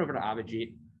I turn it over to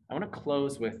Abhijit, I want to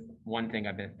close with one thing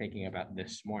I've been thinking about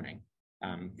this morning.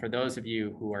 For those of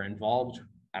you who are involved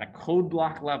at a code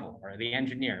block level, or the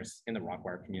engineers in the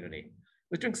Rockwire community, I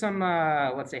was doing some,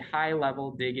 let's say,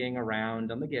 high-level digging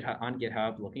around on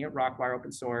GitHub, looking at Rockwire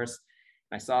open source.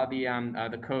 I saw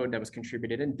the code that was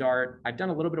contributed in Dart. I've done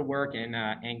a little bit of work in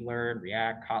Angular,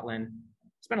 React, Kotlin.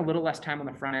 Spent a little less time on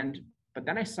the front end, but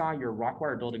then I saw your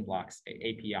Rockwire building blocks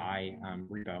API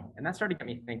repo, and that started to get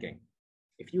me thinking.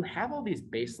 If you have all these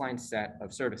baseline set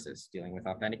of services dealing with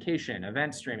authentication,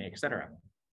 event streaming, et cetera,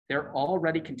 they're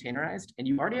already containerized, and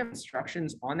you already have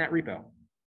instructions on that repo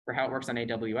for how it works on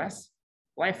AWS.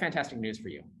 Well, I have fantastic news for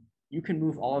you. You can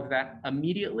move all of that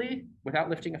immediately without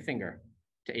lifting a finger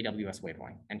to AWS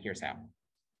Wavelength, and here's how.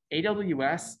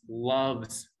 AWS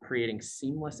loves creating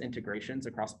seamless integrations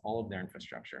across all of their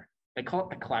infrastructure. They call it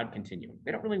the cloud continuum.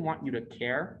 They don't really want you to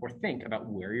care or think about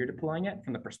where you're deploying it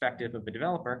from the perspective of the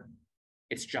developer.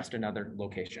 It's just another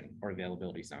location or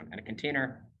availability zone. And a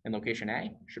container in location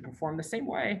A should perform the same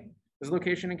way as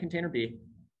location in container B.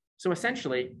 So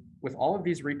essentially, with all of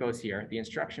these repos here, the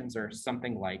instructions are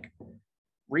something like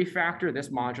refactor this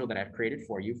module that I've created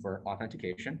for you for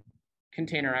authentication,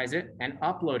 containerize it, and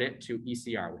upload it to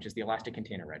ECR, which is the Elastic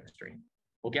Container Registry.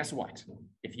 Well, guess what?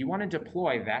 If you want to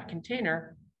deploy that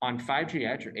container on 5G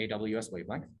Edge or AWS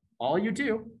Wavelength, all you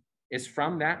do is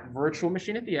from that virtual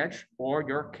machine at the edge or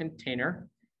your container,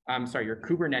 your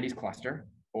Kubernetes cluster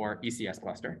or ECS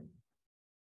cluster,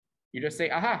 you just say,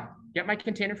 aha, get my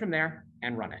container from there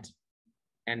and run it.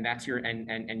 And that's your,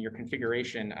 and your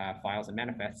configuration files and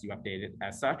manifests, you update it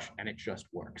as such, and it just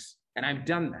works. And I've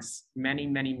done this many,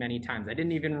 many, many times. I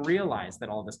didn't even realize that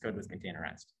all this code was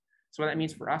containerized. So what that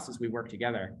means for us as we work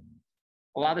together,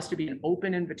 allow this to be an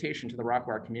open invitation to the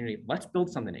Rockwire community. Let's build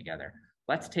something together.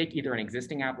 Let's take either an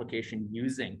existing application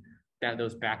using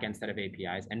those backend set of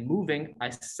APIs and moving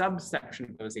a subsection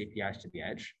of those APIs to the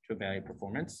edge to evaluate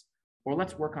performance, or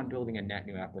let's work on building a net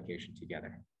new application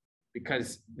together.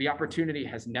 Because the opportunity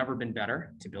has never been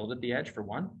better to build at the edge, for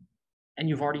one, and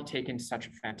you've already taken such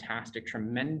fantastic,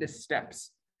 tremendous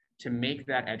steps to make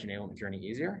that edge enablement journey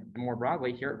easier. And more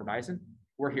broadly, here at Verizon,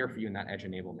 we're here for you in that edge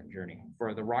enablement journey,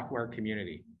 for the Rockwire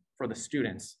community, for the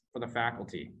students, for the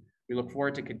faculty. We look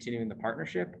forward to continuing the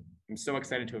partnership. I'm so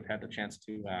excited to have had the chance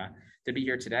to be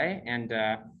here today. And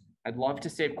I'd love to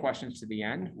save questions to the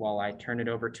end while I turn it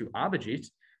over to Abhijit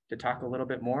to talk a little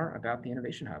bit more about the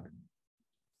Innovation Hub.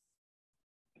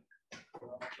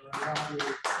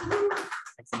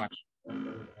 Thanks so much.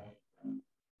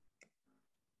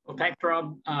 Well, thanks,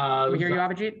 Rob. Can we hear you,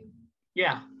 Abhijit?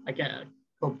 Yeah, I can.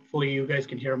 Hopefully you guys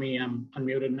can hear me. I'm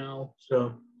unmuted now.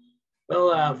 So,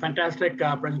 well, fantastic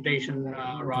presentation,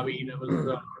 Robbie. That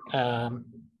was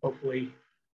hopefully.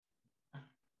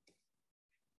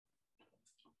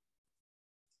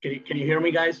 Can you hear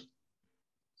me, guys?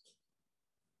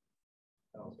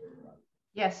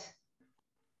 Yes.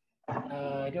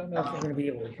 I don't know if we're going to be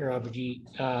able to hear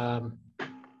Abhijit.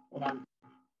 Hold on.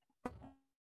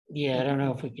 Yeah, I don't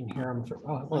know if we can hear him.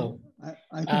 Hello.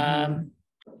 I can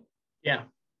Yeah.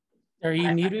 Are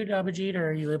you muted, Abhijit, or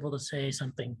are you able to say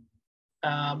something?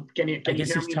 Can you I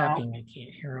guess hear he's me talking. now? I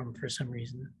can't hear him for some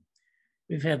reason.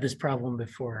 We've had this problem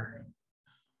before.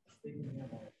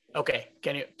 Okay.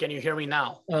 Can you hear me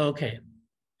now? Oh, okay.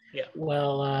 Yeah.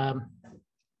 Well,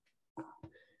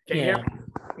 Can you hear me?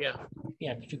 Yeah.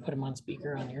 Yeah, could you put him on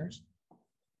speaker on yours?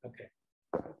 Okay.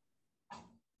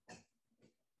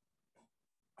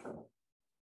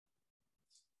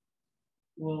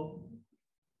 We'll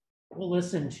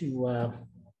listen to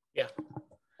the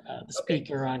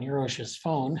speaker on Hiroshi's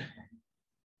phone.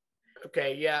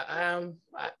 Okay. Yeah.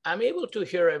 I'm able to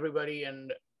hear everybody,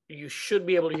 and you should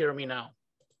be able to hear me now.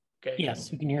 Okay.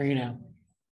 Yes, we can hear you now.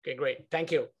 Okay, great.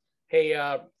 Thank you. Hey,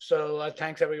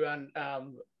 thanks everyone.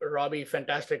 Robbie,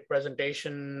 fantastic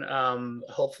presentation.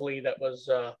 Hopefully that was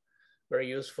very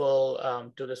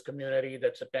useful to this community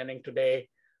that's attending today.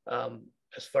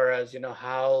 As far as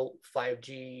how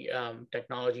 5G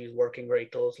technology is working very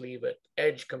closely with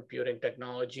edge computing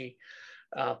technology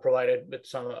provided with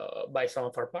by some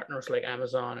of our partners like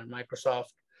Amazon and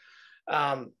Microsoft.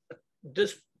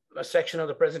 This section of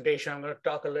the presentation, I'm going to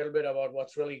talk a little bit about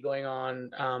what's really going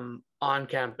on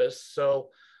campus. So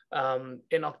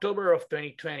in October of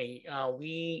 2020,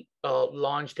 we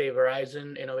launched a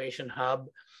Verizon Innovation Hub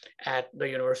at the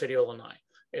University of Illinois.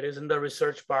 It is in the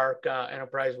Research Park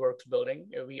Enterprise Works building.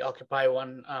 We occupy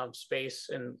one space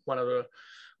in one of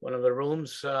the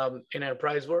rooms in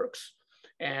Enterprise Works.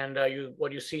 And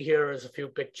what you see here is a few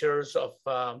pictures of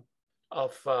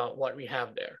what we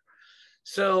have there.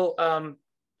 So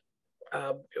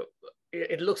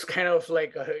it looks kind of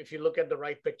like, if you look at the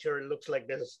right picture, it looks like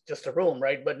there's just a room,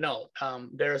 right? But no,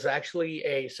 there's actually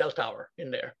a cell tower in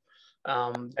there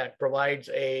that provides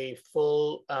a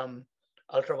full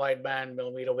ultra-wideband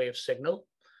millimeter wave signal.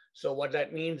 So what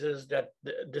that means is that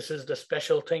this is the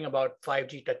special thing about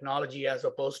 5G technology as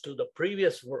opposed to the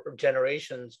previous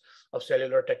generations of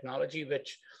cellular technology,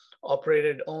 which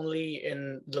operated only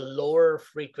in the lower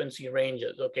frequency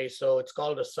ranges. Okay, so it's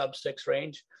called a sub-6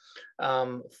 range.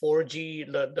 4G,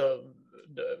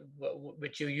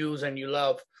 which you use and you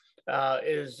love,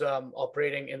 is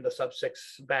operating in the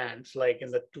sub-6 bands, like in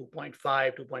the 2.5,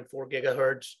 2.4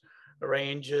 gigahertz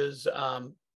ranges.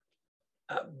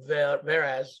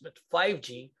 Whereas with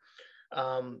 5G,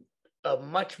 a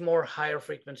much more higher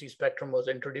frequency spectrum was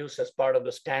introduced as part of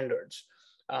the standards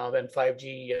when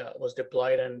 5G was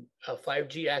deployed, and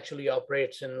 5G actually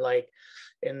operates in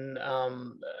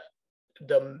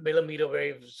the millimeter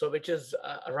wave, so which is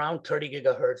around 30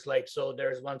 gigahertz. Like, so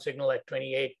there's one signal at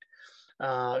 28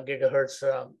 gigahertz,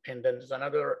 and then there's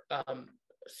another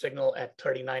signal at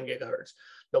 39 gigahertz.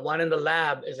 The one in the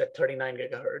lab is at 39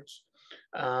 gigahertz.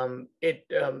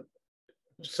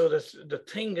 So the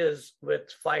thing is,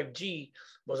 with 5G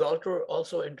was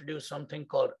also introduced something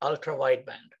called ultra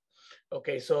wideband.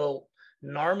 Okay, so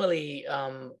normally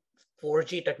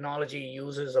 4G technology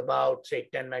uses about, say,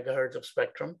 10 megahertz of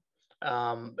spectrum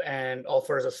and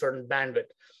offers a certain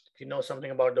bandwidth. If you know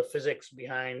something about the physics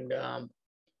behind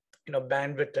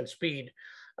bandwidth and speed,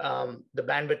 the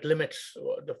bandwidth limits,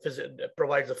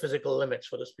 provides the physical limits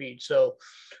for the speed. So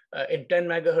in 10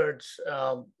 megahertz,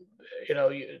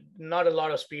 not a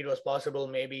lot of speed was possible.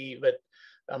 Maybe with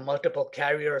multiple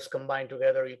carriers combined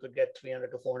together, you could get 300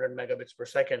 to 400 megabits per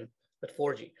second with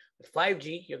 4G. With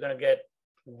 5G, you're going to get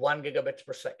 1 gigabits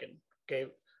per second, okay,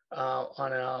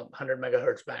 on a 100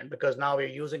 megahertz band, because now we're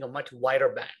using a much wider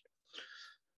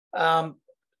band.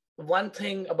 One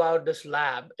thing about this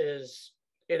lab is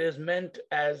it is meant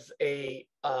as a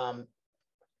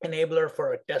enabler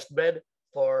for a test bed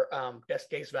for test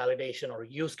case validation or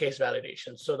use case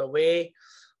validation. So the way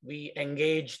we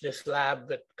engage this lab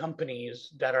with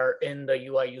companies that are in the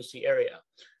UI/UC area.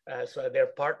 So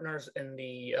they're partners in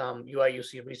the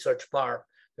UI/UC Research Park.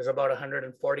 There's about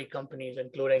 140 companies,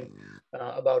 including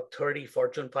about 30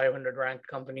 Fortune 500 ranked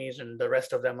companies, and the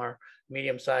rest of them are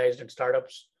medium-sized and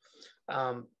startups.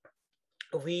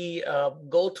 We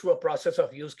go through a process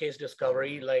of use case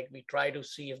discovery. Like, we try to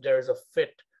see if there's a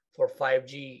fit for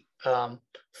 5G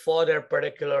for their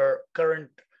particular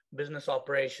current business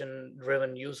operation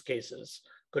driven use cases.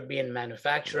 Could be in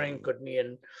manufacturing, could be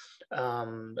in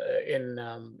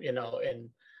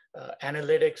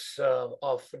analytics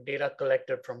of data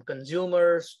collected from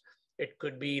consumers. It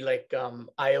could be like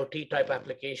IoT type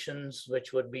applications,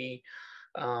 which would be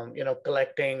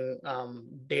collecting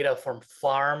data from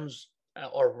farms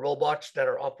or robots that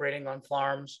are operating on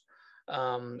farms.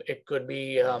 It could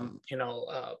be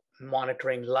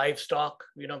monitoring livestock.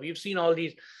 We've seen all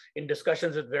these in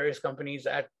discussions with various companies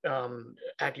at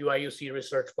UI/UC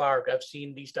Research Park. I've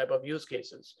seen these type of use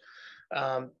cases.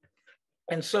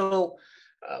 And so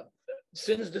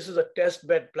since this is a test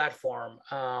bed platform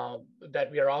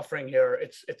that we are offering here,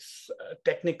 it's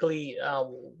technically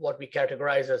what we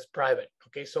categorize as private.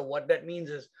 Okay, so what that means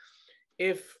is,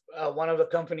 if one of the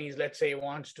companies, let's say,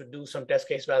 wants to do some test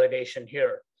case validation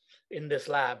here in this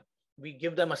lab, we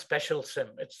give them a special SIM.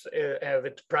 It's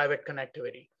with private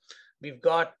connectivity. We've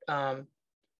got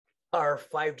our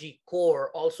 5G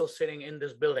core also sitting in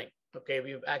this building. Okay,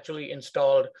 we've actually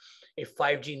installed a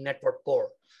 5G network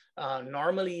core.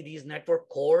 Normally, these network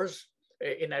cores,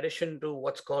 in addition to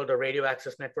what's called a radio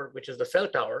access network, which is the cell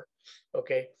tower,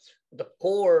 okay, the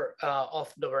core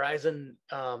of the Verizon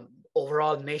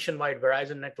overall nationwide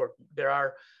Verizon network, there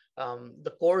are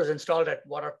the core is installed at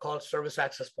what are called service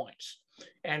access points.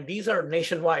 And these are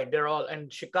nationwide. They're all,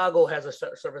 and Chicago has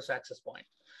a service access point.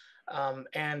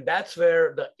 And that's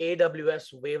where the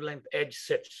AWS Wavelength Edge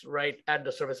sits, right at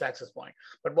the service access point.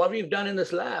 But what we've done in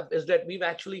this lab is that we've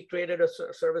actually created a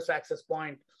service access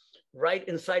point right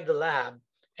inside the lab.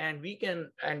 And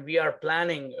we are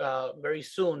planning very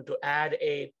soon to add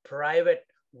a private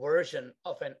version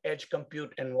of an edge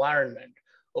compute environment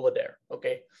over there,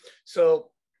 okay? So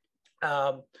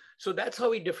that's how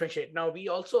we differentiate. Now, we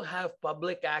also have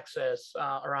public access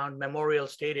around Memorial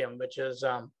Stadium, which is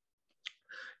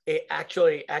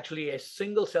actually a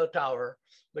single cell tower,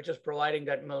 which is providing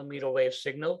that millimeter wave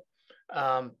signal.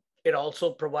 It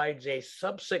also provides a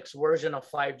sub-6 version of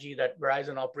 5G that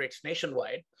Verizon operates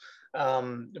nationwide,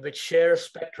 which shares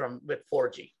spectrum with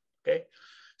 4G, okay?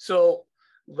 So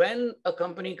when a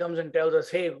company comes and tells us,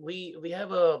 hey, we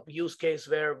have a use case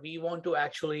where we want to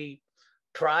actually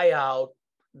try out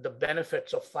the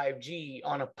benefits of 5G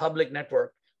on a public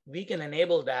network, we can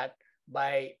enable that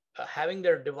by having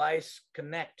their device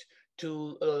connect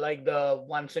to like the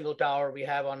one single tower we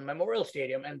have on Memorial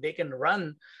Stadium, and they can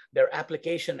run their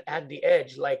application at the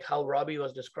edge, like how Robbie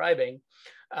was describing,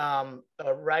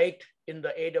 right in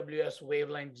the AWS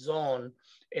Wavelength Zone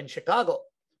in Chicago.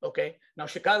 Okay, now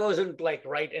Chicago isn't like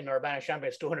right in Urbana-Champaign,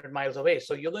 it's 200 miles away.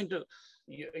 So you're going to,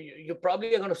 you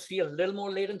probably are going to see a little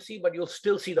more latency, but you'll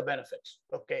still see the benefits,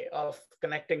 okay, of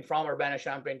connecting from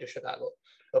Urbana-Champaign to Chicago,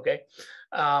 okay?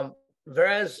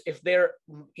 Whereas if they're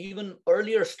even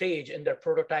earlier stage in their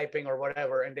prototyping or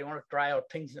whatever, and they want to try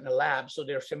out things in a lab, so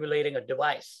they're simulating a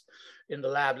device in the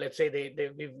lab, let's say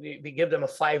we give them a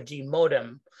 5G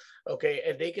modem, okay,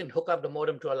 and they can hook up the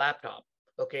modem to a laptop,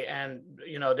 okay, and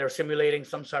they're simulating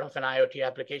some sort of an IoT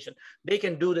application. They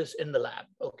can do this in the lab,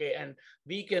 okay, and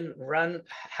we can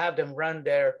have them run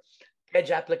their edge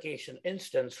application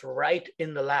instance right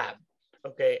in the lab,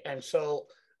 okay, and so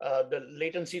the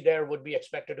latency there would be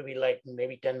expected to be like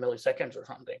maybe 10 milliseconds or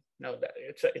something. No,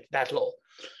 it's that low,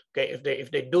 okay,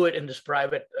 if they do it in this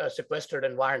private sequestered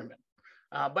environment.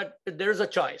 But there's a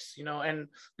choice, and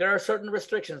there are certain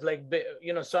restrictions, like,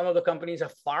 some of the companies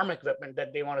have farm equipment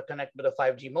that they want to connect with a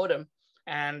 5G modem.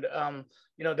 And,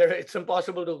 it's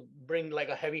impossible to bring like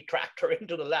a heavy tractor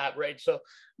into the lab, right? So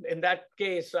in that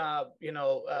case,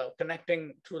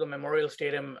 connecting through the Memorial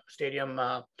Stadium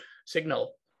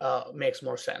signal makes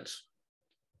more sense,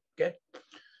 okay?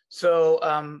 So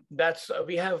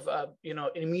we have,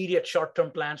 immediate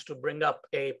short-term plans to bring up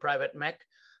a private MEC.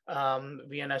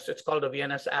 VNS, it's called the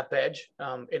VNS App Edge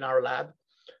in our lab,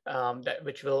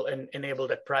 which will enable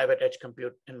that private edge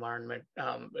compute environment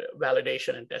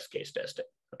validation and test case testing,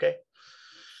 okay?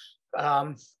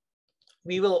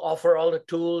 We will offer all the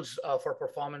tools for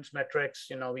performance metrics.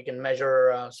 We can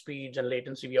measure speeds and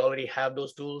latency. We already have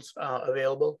those tools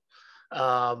available.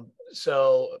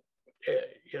 So,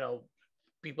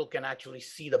 people can actually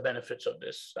see the benefits of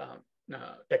this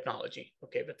technology,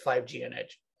 okay, with 5G and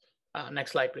edge.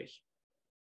 Next slide, please.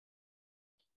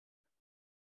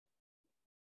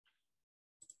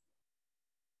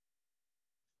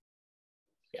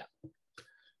 Yeah,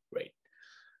 great.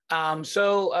 I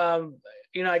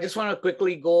just want to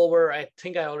quickly go over, I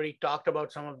think I already talked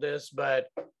about some of this, but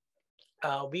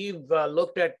we've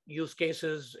looked at use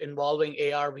cases involving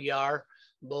AR, VR,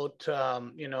 both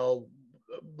the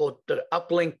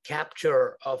uplink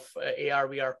capture of AR,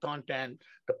 VR content,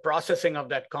 the processing of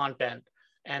that content,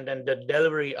 and then the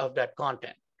delivery of that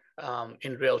content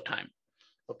in real time,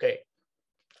 okay,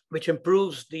 which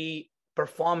improves the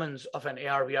performance of an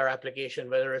AR, VR application,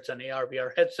 whether it's an AR,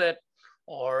 VR headset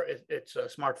or it's a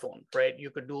smartphone, right? You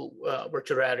could do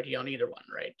virtual reality on either one,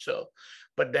 right? So,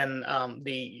 but then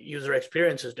the user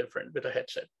experience is different with a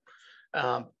headset.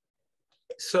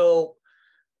 So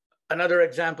another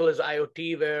example is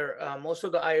IoT, where most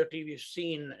of the IoT we've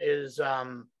seen is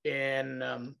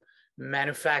in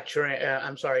manufacturing,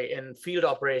 in field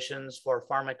operations for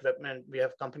farm equipment. We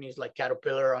have companies like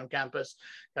Caterpillar on campus,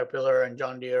 Caterpillar and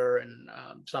John Deere and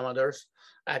some others,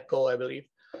 ATCO, I believe.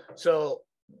 So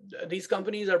these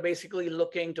companies are basically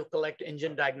looking to collect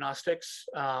engine diagnostics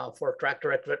for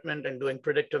tractor equipment and doing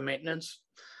predictive maintenance.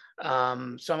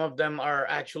 Some of them are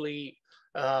actually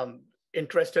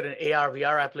interested in AR,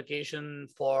 VR application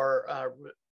for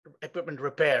equipment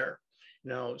repair.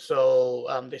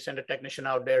 So they send a technician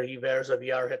out there, he wears a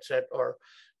VR headset or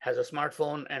has a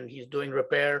smartphone and he's doing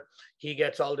repair. He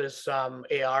gets all this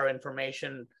AR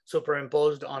information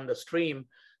superimposed on the stream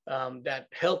that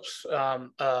helps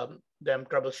them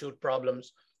troubleshoot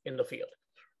problems in the field,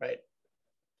 right?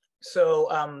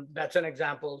 So that's an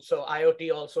example. So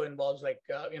IoT also involves like,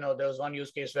 there was one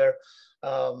use case where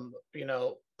you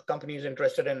know, companies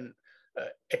interested in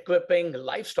equipping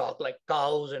livestock like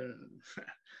cows and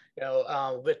you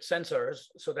know, with sensors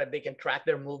so that they can track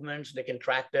their movements, they can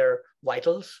track their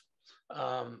vitals,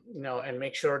 you know, and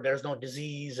make sure there's no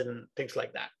disease and things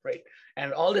like that, right?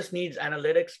 And all this needs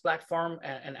analytics platform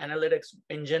and analytics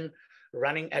engine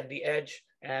running at the edge.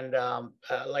 And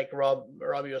like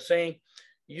Robbie was saying,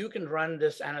 you can run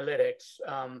this analytics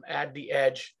at the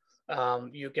edge.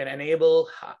 You can enable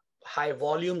high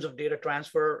volumes of data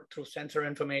transfer through sensor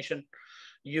information.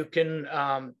 You can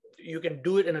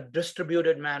do it in a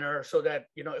distributed manner so that,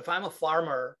 you know, if I'm a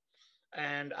farmer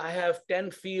and I have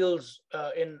 10 fields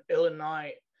in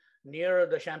Illinois near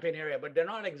the Champaign area, but they're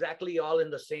not exactly all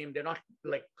in the same, they're not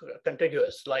like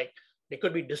contiguous, like they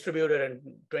could be distributed in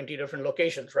 20 different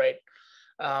locations, right?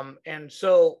 And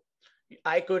so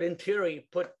I could, in theory,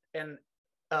 put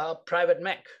a private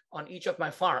mech on each of my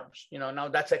farms. You know, now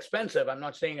that's expensive. I'm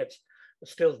not saying it's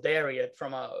still there yet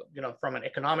from a, you know, from an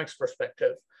economics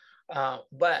perspective,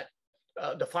 but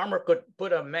the farmer could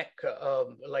put a mech,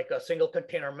 like a single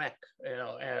container mech, you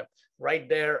know, right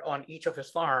there on each of his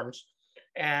farms,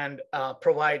 and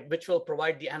which will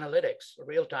provide the analytics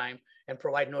real time and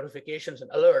provide notifications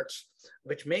and alerts,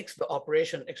 which makes the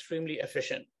operation extremely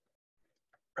efficient,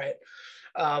 right?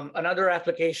 Another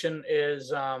application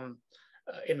is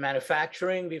in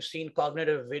manufacturing. We've seen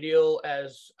cognitive video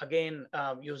as, again,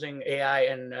 using AI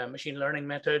and machine learning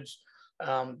methods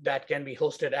that can be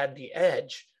hosted at the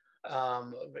edge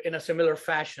in a similar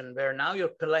fashion, where now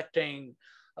you're collecting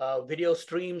video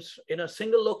streams in a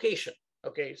single location.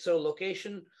 Okay, so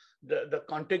location, the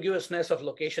contiguousness of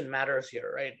location matters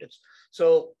here, right?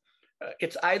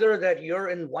 It's either that you're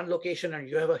in one location and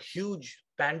you have a huge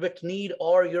bandwidth need,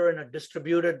 or you're in a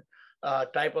distributed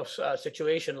type of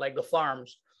situation like the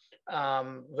farms,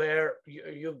 where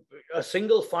a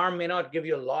single farm may not give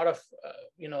you a lot of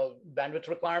you know, bandwidth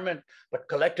requirement, but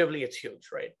collectively it's huge,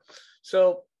 right?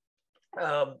 So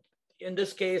in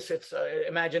this case, it's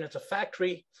imagine it's a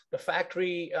factory. The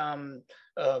factory,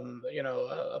 you know,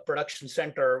 a production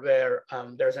center where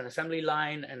there's an assembly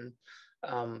line, and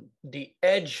the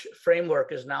edge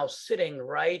framework is now sitting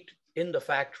right in the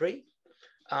factory.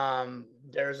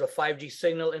 There's a 5G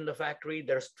signal in the factory.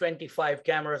 There's 25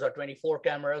 cameras or 24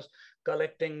 cameras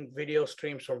collecting video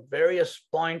streams from various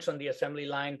points on the assembly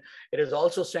line. It is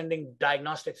also sending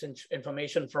diagnostics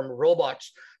information from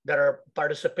robots that are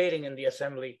participating in the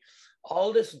assembly.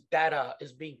 All this data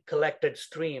is being collected,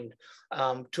 streamed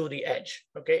to the edge,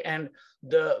 okay? And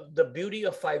the beauty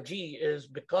of 5G is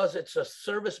because it's a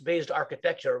service-based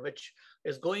architecture, which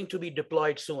is going to be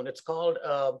deployed soon. It's called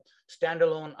a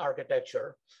standalone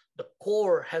architecture. The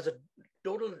core has a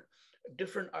total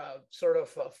different sort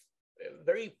of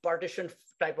very partitioned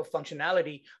type of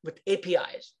functionality with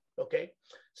APIs, okay?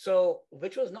 So,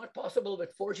 which was not possible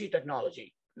with 4G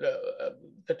technology.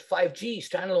 With 5G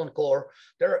standalone core,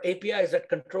 there are APIs that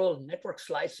control network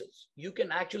slices. You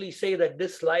can actually say that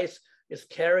this slice is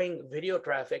carrying video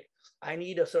traffic. I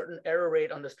need a certain error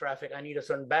rate on this traffic. I need a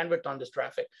certain bandwidth on this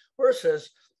traffic, versus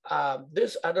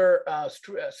this other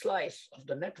slice of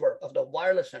the network, of the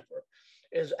wireless network,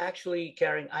 is actually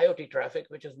carrying IoT traffic,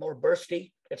 which is more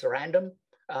bursty. It's random,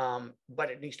 but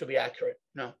it needs to be accurate.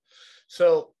 No,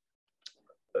 so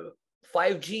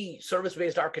 5G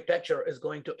service-based architecture is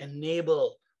going to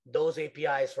enable those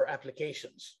APIs for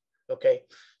applications. Okay,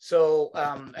 so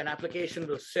an application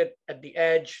will sit at the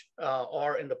edge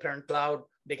or in the parent cloud.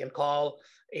 They can call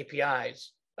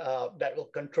APIs that will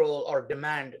control or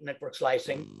demand network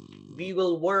slicing. We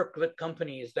will work with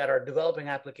companies that are developing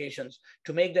applications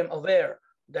to make them aware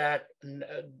that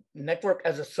network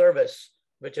as a service,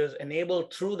 which is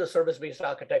enabled through the service-based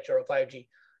architecture of 5G,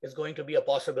 is going to be a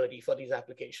possibility for these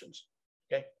applications.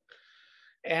 Okay,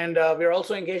 and we're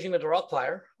also engaging with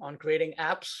Rockfire on creating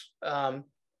apps and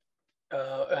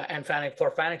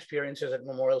for fan experiences at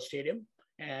Memorial Stadium,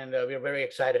 and we're very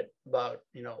excited about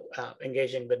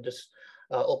engaging with this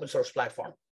open source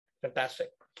platform. Fantastic.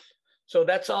 So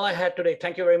that's all I had today.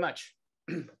 Thank you very much.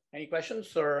 Any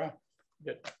questions or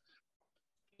good?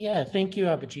 Yeah, thank you,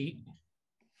 Abhijit.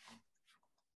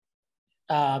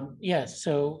 Yes,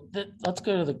 so let's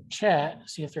go to the chat,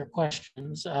 see if there are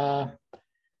questions.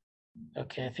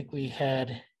 Okay, I think we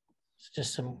had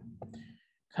just some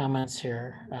comments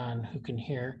here on who can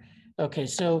hear. Okay,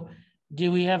 so do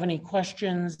we have any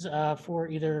questions for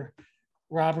either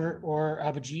Robert or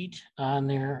Abhijit on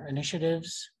their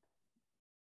initiatives?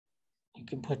 You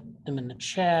can put them in the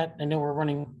chat. I know we're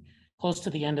running close to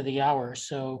the end of the hour,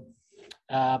 so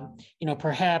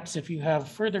perhaps if you have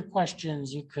further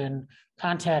questions, you can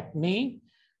contact me.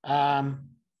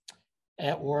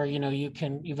 or, you know, you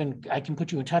can even, I can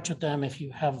put you in touch with them if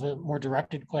you have a more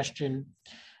directed question.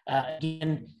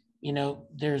 Again, you know,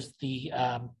 there's the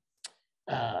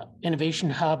Innovation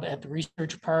Hub at the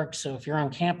Research Park. So if you're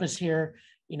on campus here,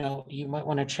 you know, you might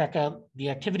want to check out the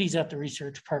activities at the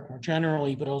Research Park more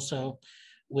generally, but also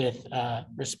with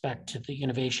respect to the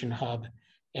Innovation Hub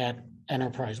at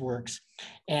Enterprise Works.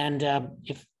 And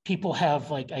if people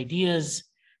have like ideas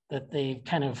that they've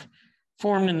kind of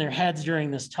formed in their heads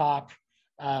during this talk,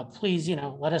 please, you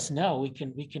know, let us know.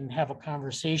 We can have a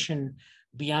conversation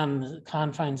beyond the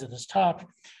confines of this talk.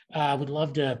 We'd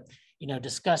love to, you know,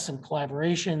 discuss some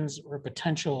collaborations or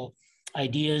potential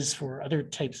ideas for other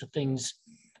types of things.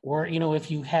 Or, you know,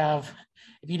 if you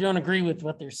don't agree with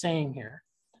what they're saying here,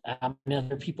 and there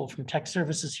are people from tech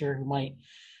services here who might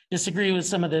disagree with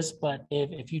some of this, but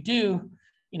if you do,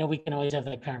 you know, we can always have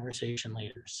that conversation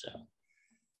later. So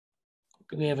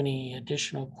do we have any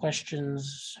additional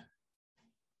questions?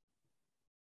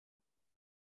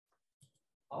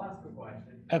 I'll ask a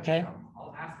question. Okay.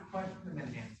 I'll ask a question and then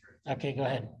answer it. Okay, go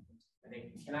ahead.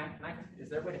 Can I, is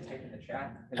there a way to type in the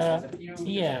chat?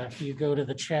 Yeah, if you go to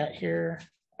the chat here.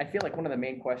 I feel like one of the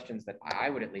main questions that I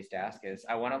would at least ask is,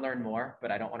 I want to learn more, but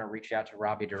I don't want to reach out to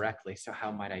Robbie directly. So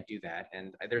how might I do that?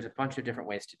 And there's a bunch of different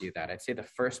ways to do that. I'd say the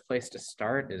first place to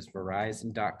start is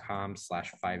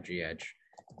verizon.com/5G Edge.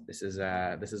 This is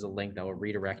a link that will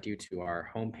redirect you to our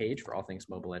homepage for all things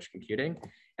mobile edge computing.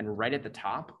 And right at the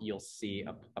top, you'll see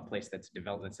a place that's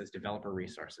developed that says developer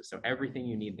resources. So everything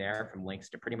you need there, from links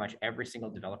to pretty much every single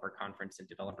developer conference and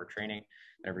developer training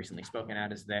that I've recently spoken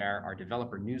at, is there. Our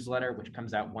developer newsletter, which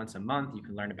comes out once a month, you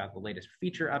can learn about the latest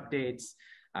feature updates,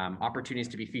 opportunities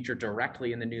to be featured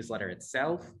directly in the newsletter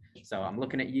itself. So I'm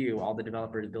looking at you, all the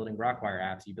developers building Rockwire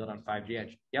apps you build on 5G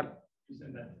Edge. Yep.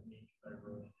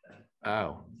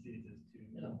 Oh,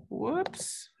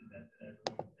 whoops.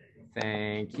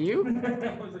 Thank you.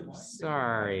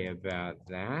 Sorry about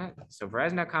that. So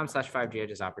Verizon.com/5G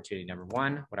Edge is opportunity number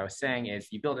one. What I was saying is,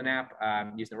 you build an app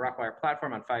using the Rockwire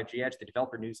platform on 5G Edge, the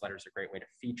developer newsletter is a great way to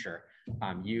feature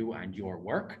you and your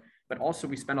work. But also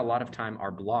we spend a lot of time,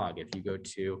 our blog. If you go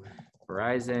to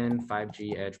Verizon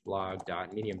 5G Edge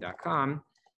blog.medium.com,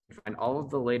 you find all of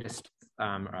the latest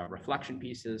reflection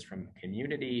pieces from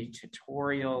community,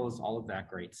 tutorials, all of that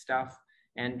great stuff.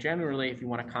 And generally, if you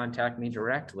want to contact me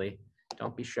directly,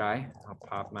 don't be shy. I'll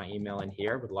pop my email in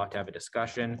here. Would love to have a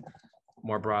discussion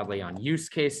more broadly on use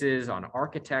cases, on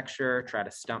architecture, try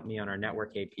to stump me on our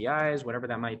network APIs, whatever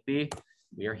that might be.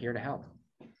 We are here to help.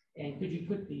 And could you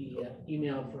put the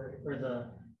email or the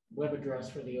web address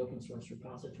for the open source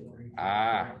repository?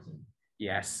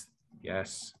 Yes,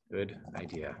 good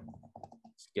idea.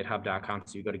 It's github.com.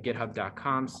 So you go to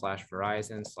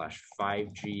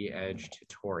github.com/Verizon/5G Edge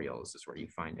tutorials is where you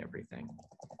find everything.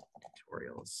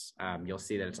 Tutorials. You'll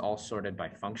see that it's all sorted by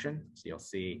function. So you'll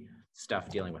see stuff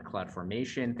dealing with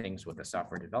CloudFormation, things with the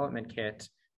software development kit.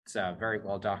 It's very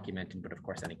well documented, but of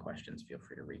course, any questions, feel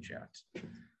free to reach out.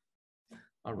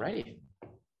 All righty.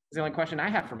 That's the only question I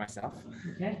have for myself.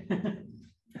 Okay.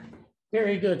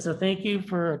 Very good. So thank you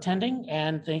for attending,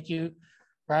 and thank you,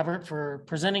 Robert, for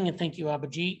presenting, and thank you,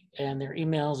 Abhijit, and their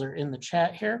emails are in the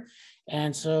chat here.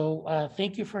 And so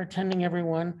thank you for attending,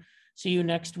 everyone. See you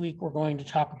next week. We're going to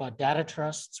talk about data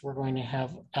trusts. We're going to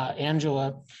have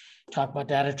Angela talk about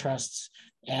data trusts,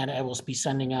 and I will be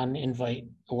sending out an invite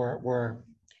or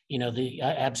you know, the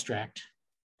abstract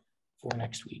for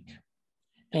next week.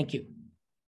 Thank you.